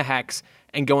third in the Hex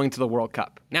and going to the World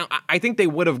Cup. Now, I think they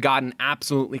would have gotten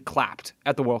absolutely clapped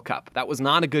at the World Cup. That was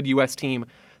not a good U.S. team.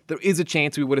 There is a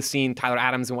chance we would have seen Tyler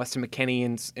Adams and Weston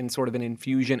McKennie in sort of an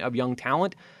infusion of young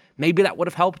talent. Maybe that would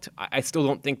have helped. I still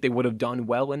don't think they would have done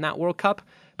well in that World Cup.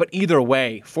 But either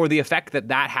way, for the effect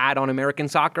that had on American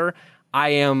soccer, I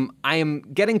am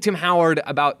getting Tim Howard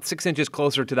about 6 inches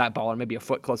closer to that ball, or maybe a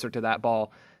foot closer to that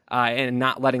ball, and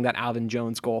not letting that Alvin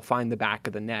Jones goal find the back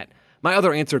of the net. My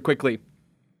other answer quickly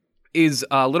is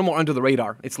a little more under the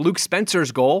radar. It's Luke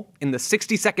Spencer's goal in the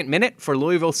 62nd minute for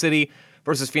Louisville City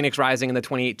versus Phoenix Rising in the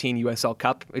 2018 USL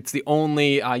Cup. It's the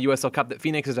only USL Cup that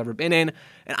Phoenix has ever been in,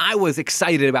 and I was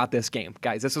excited about this game.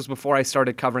 Guys, this was before I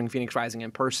started covering Phoenix Rising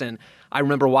in person. I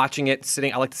remember watching it,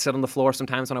 I like to sit on the floor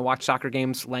sometimes when I watch soccer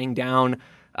games, laying down.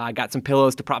 I got some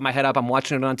pillows to prop my head up. I'm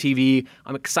watching it on TV.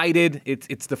 I'm excited.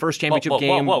 It's the first championship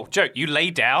game. Whoa, Joe, you lay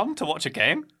down to watch a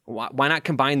game? Why not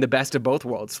combine the best of both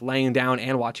worlds, laying down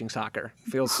and watching soccer?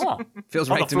 Feels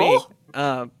right to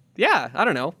floor? Me. Yeah, I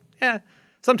don't know. Yeah.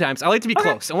 Sometimes I like to be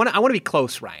close. I want to be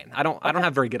close, Ryan. I don't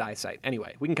have very good eyesight.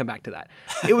 Anyway, we can come back to that.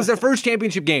 It was their first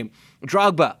championship game.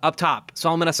 Drogba up top,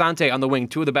 Solomon Asante on the wing,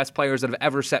 two of the best players that have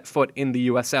ever set foot in the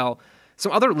USL.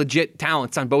 Some other legit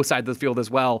talents on both sides of the field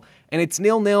as well. And it's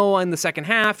 0-0 in the second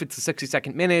half. It's the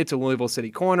 62nd minute. It's a Louisville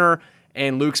City corner.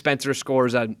 And Luke Spencer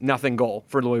scores a nothing goal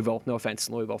for Louisville. No offense,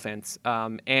 Louisville fans.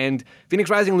 And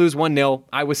Phoenix Rising lose 1-0.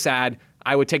 I was sad.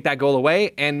 I would take that goal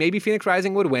away, and maybe Phoenix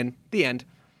Rising would win. The end.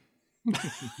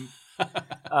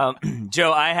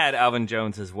 Joe, I had Alvin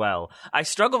Jones as well. I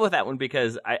struggle with that one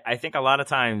because I think a lot of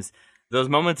times those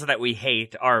moments that we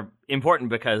hate are important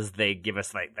because they give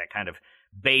us like that kind of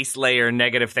base layer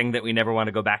negative thing that we never want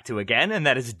to go back to again, and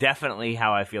that is definitely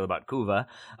how I feel about Couva.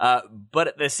 But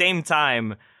at the same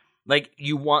time, like,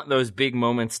 you want those big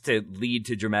moments to lead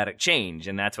to dramatic change,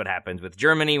 and that's what happens with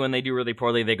Germany when they do really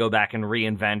poorly. They go back and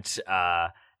reinvent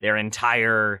their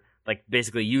entire, like,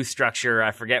 basically youth structure.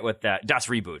 I forget what the Das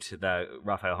Reboot, the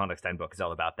Raphael Honigstein book, is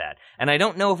all about that. And I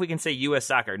don't know if we can say U.S.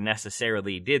 soccer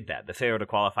necessarily did that. The failure to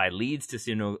qualify leads to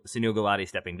Sunil Gulati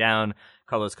stepping down.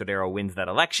 Carlos Cordero wins that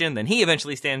election. Then he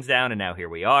eventually stands down, and now here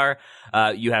we are.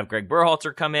 You have Greg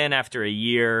Berhalter come in after a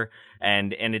year,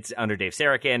 and it's under Dave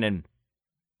Sarachan,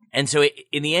 and so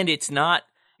in the end, it's not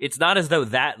as though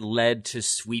that led to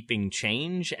sweeping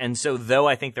change. And so though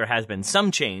I think there has been some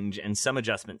change and some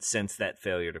adjustment since that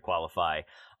failure to qualify,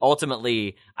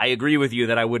 ultimately, I agree with you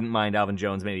that I wouldn't mind Alvin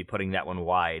Jones maybe putting that one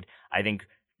wide. I think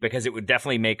because it would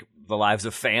definitely make the lives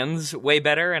of fans way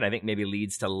better, and I think maybe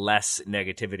leads to less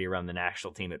negativity around the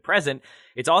national team at present.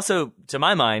 It's also, to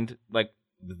my mind, like,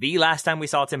 the last time we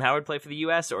saw Tim Howard play for the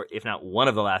U.S., or if not one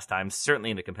of the last times,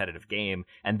 certainly in a competitive game.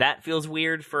 And that feels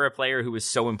weird for a player who was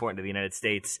so important to the United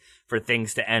States for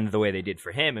things to end the way they did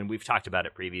for him. And we've talked about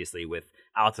it previously with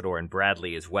Altidore and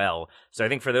Bradley as well. So I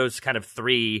think for those kind of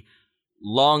three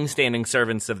long-standing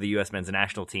servants of the U.S. men's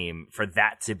national team, for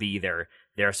that to be their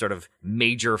sort of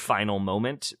major final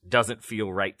moment doesn't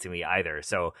feel right to me either.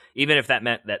 So even if that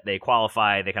meant that they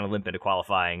qualify, they kind of limp into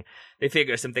qualifying, they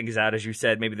figure some things out, as you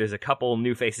said, maybe there's a couple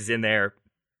new faces in there,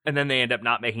 and then they end up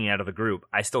not making it out of the group.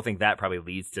 I still think that probably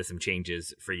leads to some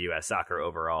changes for U.S. soccer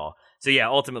overall. So yeah,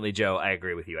 ultimately, Joe, I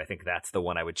agree with you. I think that's the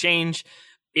one I would change.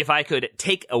 If I could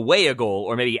take away a goal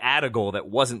or maybe add a goal that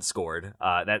wasn't scored,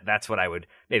 that's what I would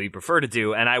maybe prefer to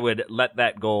do. And I would let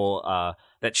that goal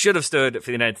that should have stood for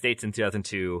the United States in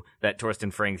 2002, that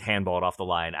Torsten Frings handballed off the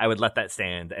line, I would let that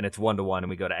stand, and it's 1-1, and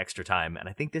we go to extra time. And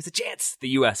I think there's a chance the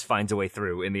U.S. finds a way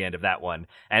through in the end of that one.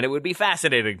 And it would be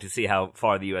fascinating to see how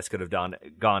far the U.S. could have gone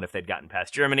if they'd gotten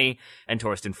past Germany and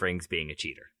Torsten Frings being a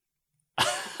cheater.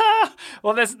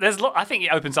 Well, I think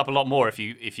it opens up a lot more if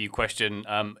you question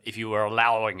if you were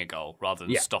allowing a goal rather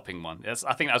than stopping one.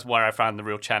 I think that's where I found the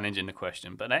real challenge in the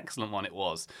question. But an excellent one it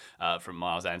was from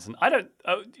Miles Anderson. I don't.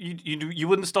 You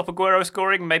wouldn't stop Aguero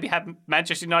scoring? Maybe have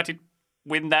Manchester United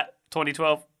win that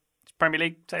 2012 Premier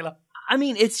League, Taylor? I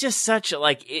mean, it's just such,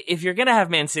 like, if you're going to have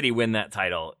Man City win that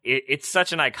title, it's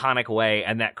such an iconic way,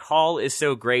 and that call is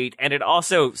so great, and it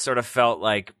also sort of felt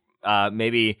like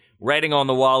maybe writing on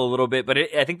the wall a little bit, but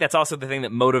I think that's also the thing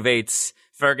that motivates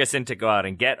Ferguson to go out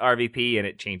and get RVP, and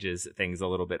it changes things a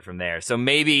little bit from there. So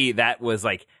maybe that was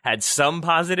like had some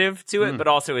positive to it, but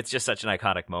also it's just such an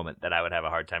iconic moment that I would have a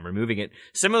hard time removing it.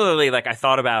 Similarly, like I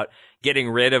thought about getting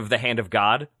rid of the Hand of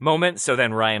God moment, so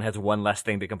then Ryan has one less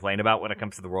thing to complain about when it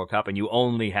comes to the World Cup, and you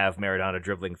only have Maradona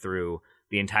dribbling through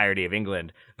the entirety of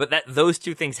England. But that those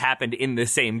two things happened in the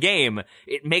same game,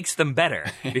 it makes them better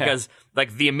because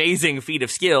like the amazing feat of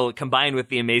skill combined with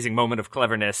the amazing moment of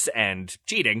cleverness and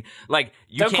cheating, like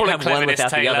you Don't can't call it have one without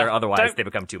Taylor. the other, otherwise Don't- they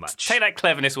become too much. Take that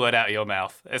cleverness word out of your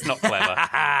mouth. It's not clever.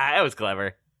 It was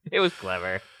clever. It was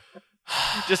clever.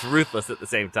 Just ruthless at the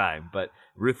same time, but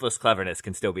ruthless cleverness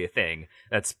can still be a thing.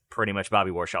 That's pretty much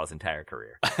Bobby Warshaw's entire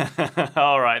career.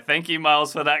 All right. Thank you,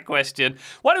 Miles, for that question.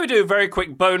 Why don't we do a very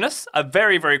quick bonus? A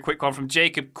very, very quick one from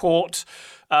Jacob Court.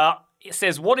 It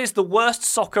says, what is the worst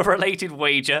soccer-related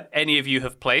wager any of you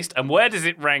have placed, and where does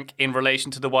it rank in relation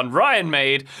to the one Ryan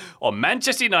made on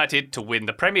Manchester United to win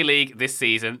the Premier League this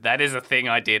season? That is a thing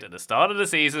I did at the start of the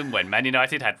season when Man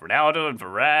United had Ronaldo and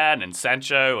Varane and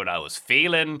Sancho, and I was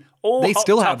feeling all They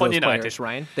still hopped have up on those United. players,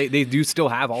 Ryan. They do still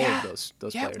have all of those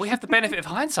Yeah, players. we have the benefit of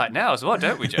hindsight now as well,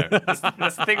 don't we, Joe? That's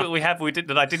the thing that we have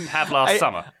that I didn't have last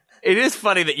summer. It is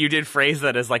funny that you did phrase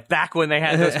that as like back when they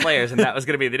had those players and that was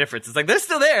going to be the difference. It's like they're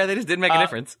still there. They just didn't make a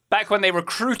difference. Back when they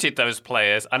recruited those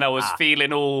players, and I was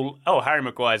feeling all, Harry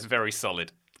Maguire's very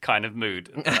solid kind of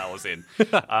mood that I was in.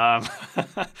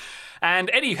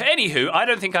 And anywho, I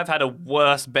don't think I've had a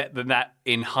worse bet than that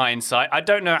in hindsight. I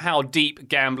don't know how deep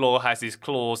Gamblor has his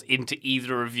claws into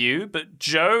either of you, but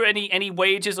Joe, any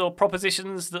wagers or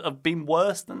propositions that have been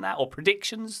worse than that, or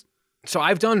predictions? So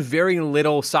I've done very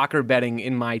little soccer betting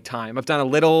in my time. I've done a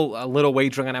little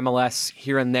wagering on MLS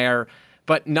here and there,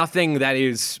 but nothing that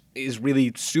is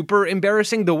really super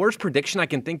embarrassing. The worst prediction I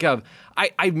can think of,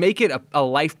 I make it a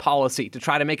life policy to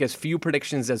try to make as few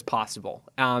predictions as possible.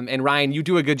 And Ryan, you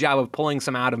do a good job of pulling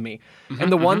some out of me.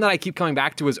 And the one that I keep coming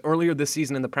back to is earlier this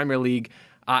season in the Premier League.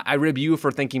 I rib you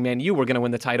for thinking, Man U were going to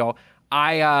win the title.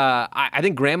 I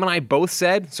think Graham and I both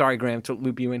said, sorry, Graham, to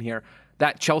loop you in here,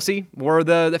 that Chelsea were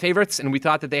the favorites, and we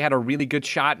thought that they had a really good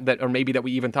shot, or maybe that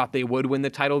we even thought they would win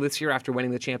the title this year after winning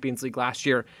the Champions League last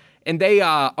year. And they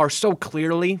are so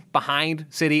clearly behind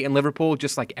City and Liverpool,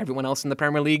 just like everyone else in the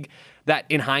Premier League, that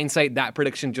in hindsight, that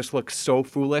prediction just looks so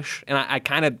foolish. And I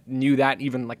kind of knew that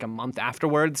even like a month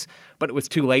afterwards, but it was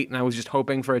too late, and I was just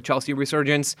hoping for a Chelsea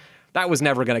resurgence. That was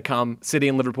never going to come. City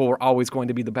and Liverpool were always going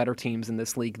to be the better teams in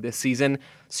this league this season.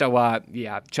 So,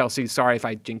 Chelsea, sorry if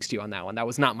I jinxed you on that one. That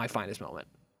was not my finest moment.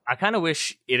 I kind of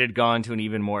wish it had gone to an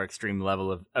even more extreme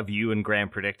level of you and Graham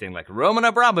predicting like Roman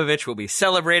Abramovich will be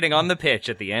celebrating on the pitch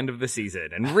at the end of the season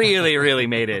and really, really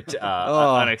made it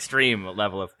an extreme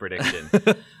level of prediction.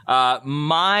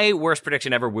 My worst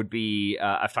prediction ever would be,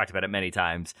 I've talked about it many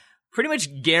times, pretty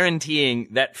much guaranteeing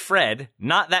that Fred,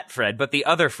 not that Fred, but the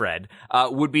other Fred,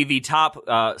 would be the top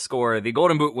scorer, the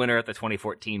Golden Boot winner at the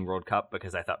 2014 World Cup,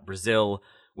 because I thought Brazil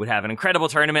would have an incredible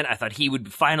tournament. I thought he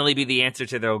would finally be the answer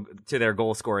to their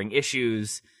goal scoring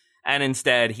issues. And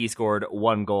instead, he scored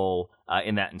one goal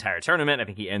in that entire tournament. I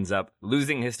think he ends up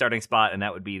losing his starting spot, and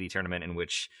that would be the tournament in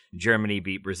which Germany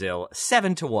beat Brazil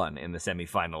 7-1 in the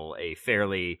semifinal, a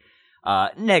fairly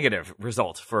negative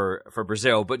result for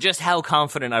Brazil, but just how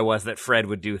confident I was that Fred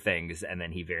would do things, and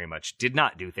then he very much did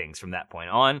not do things from that point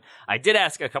on. I did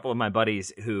ask a couple of my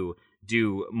buddies who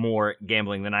do more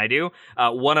gambling than I do.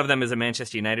 One of them is a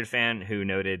Manchester United fan who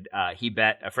noted he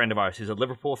bet a friend of ours who's a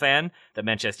Liverpool fan that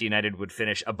Manchester United would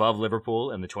finish above Liverpool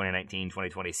in the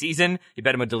 2019-2020 season. He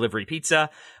bet him a delivery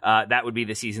pizza. That would be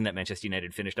the season that Manchester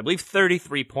United finished, I believe,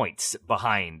 33 points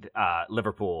behind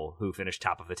Liverpool, who finished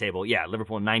top of the table. Yeah,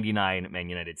 Liverpool 99, Man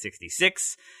United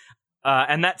 66.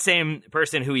 And that same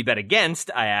person who he bet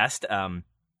against, I asked,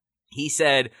 he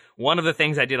said, one of the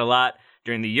things I did a lot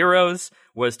during the Euros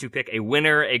was to pick a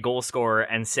winner, a goal scorer,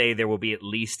 and say there will be at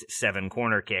least 7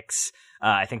 corner kicks.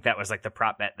 I think that was like the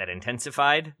prop bet that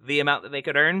intensified the amount that they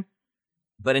could earn.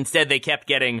 But instead, they kept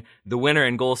getting the winner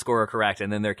and goal scorer correct,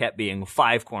 and then there kept being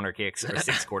 5 corner kicks or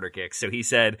 6 corner kicks. So he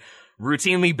said,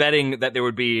 routinely betting that there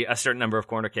would be a certain number of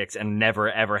corner kicks and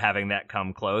never, ever having that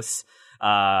come close,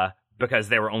 because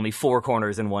there were only 4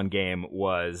 corners in one game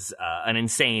was an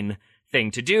insane thing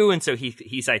to do, and so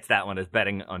he cites that one as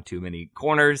betting on too many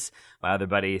corners. My other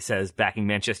buddy says backing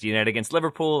Manchester United against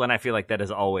Liverpool, and I feel like that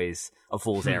is always a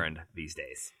fool's errand these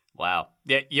days. Wow.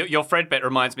 Yeah, your Fred bet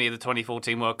reminds me of the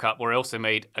 2014 World Cup, where I also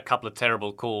made a couple of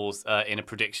terrible calls in a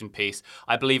prediction piece.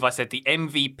 I believe I said the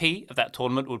MVP of that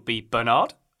tournament would be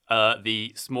Bernard.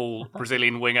 the small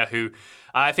Brazilian winger who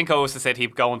I think I also said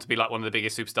he'd go on to be like one of the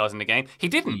biggest superstars in the game. He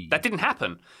didn't. That didn't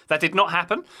happen. That did not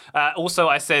happen. Also,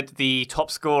 I said the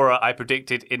top scorer I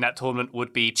predicted in that tournament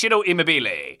would be Ciro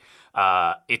Immobile.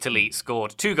 Italy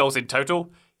scored 2 goals in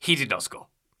total. He did not score.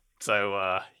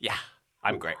 So, yeah,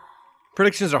 I'm great.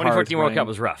 Predictions are hard. 2014 World Ryan. Cup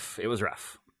was rough. It was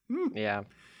rough. Yeah.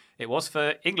 It was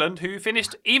for England, who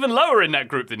finished even lower in that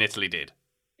group than Italy did.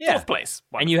 Yeah. 4th place.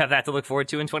 And you have that to look forward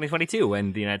to in 2022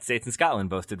 when the United States and Scotland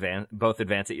both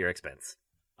advance at your expense.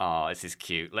 Oh, this is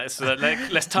cute. Let's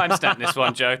timestamp this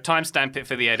one, Joe. Timestamp it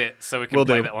for the edit so we can Will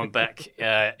play do. that one back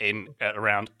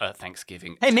around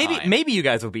Thanksgiving. Hey, time. maybe you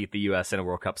guys will beat the U.S. in a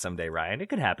World Cup someday, Ryan. It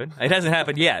could happen. It hasn't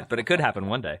happened yet, but it could happen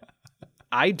one day.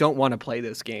 I don't want to play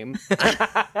this game.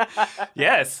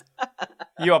 Yes,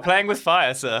 you are playing with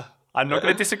fire, sir. I'm not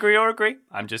going to disagree or agree.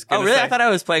 I'm just going Oh, to really? say. I thought I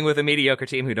was playing with a mediocre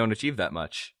team who don't achieve that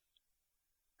much.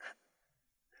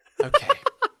 Okay.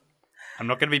 I'm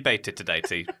not going to be baited today,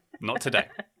 T. Not today.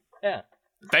 Yeah.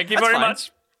 Thank you That's very fine.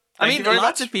 much. I Thank mean, you very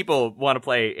lots much. of people want to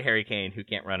play Harry Kane who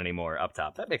can't run anymore up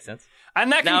top. That makes sense.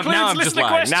 And that Now concludes I'm just listener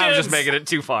lying. questions. Now I'm just making it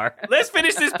too far. Let's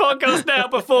finish this podcast now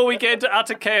before we get into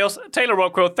utter chaos. Taylor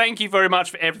Rockwell, thank you very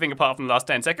much for everything apart from the last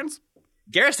 10 seconds.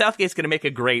 Gareth Southgate's going to make a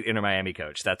great Inter Miami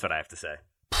coach. That's what I have to say.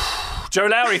 Joe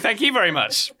Lowry, thank you very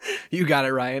much. You got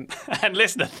it, Ryan. And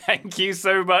listener, thank you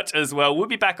so much as well. We'll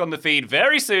be back on the feed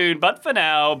very soon, but for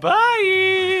now,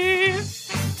 bye.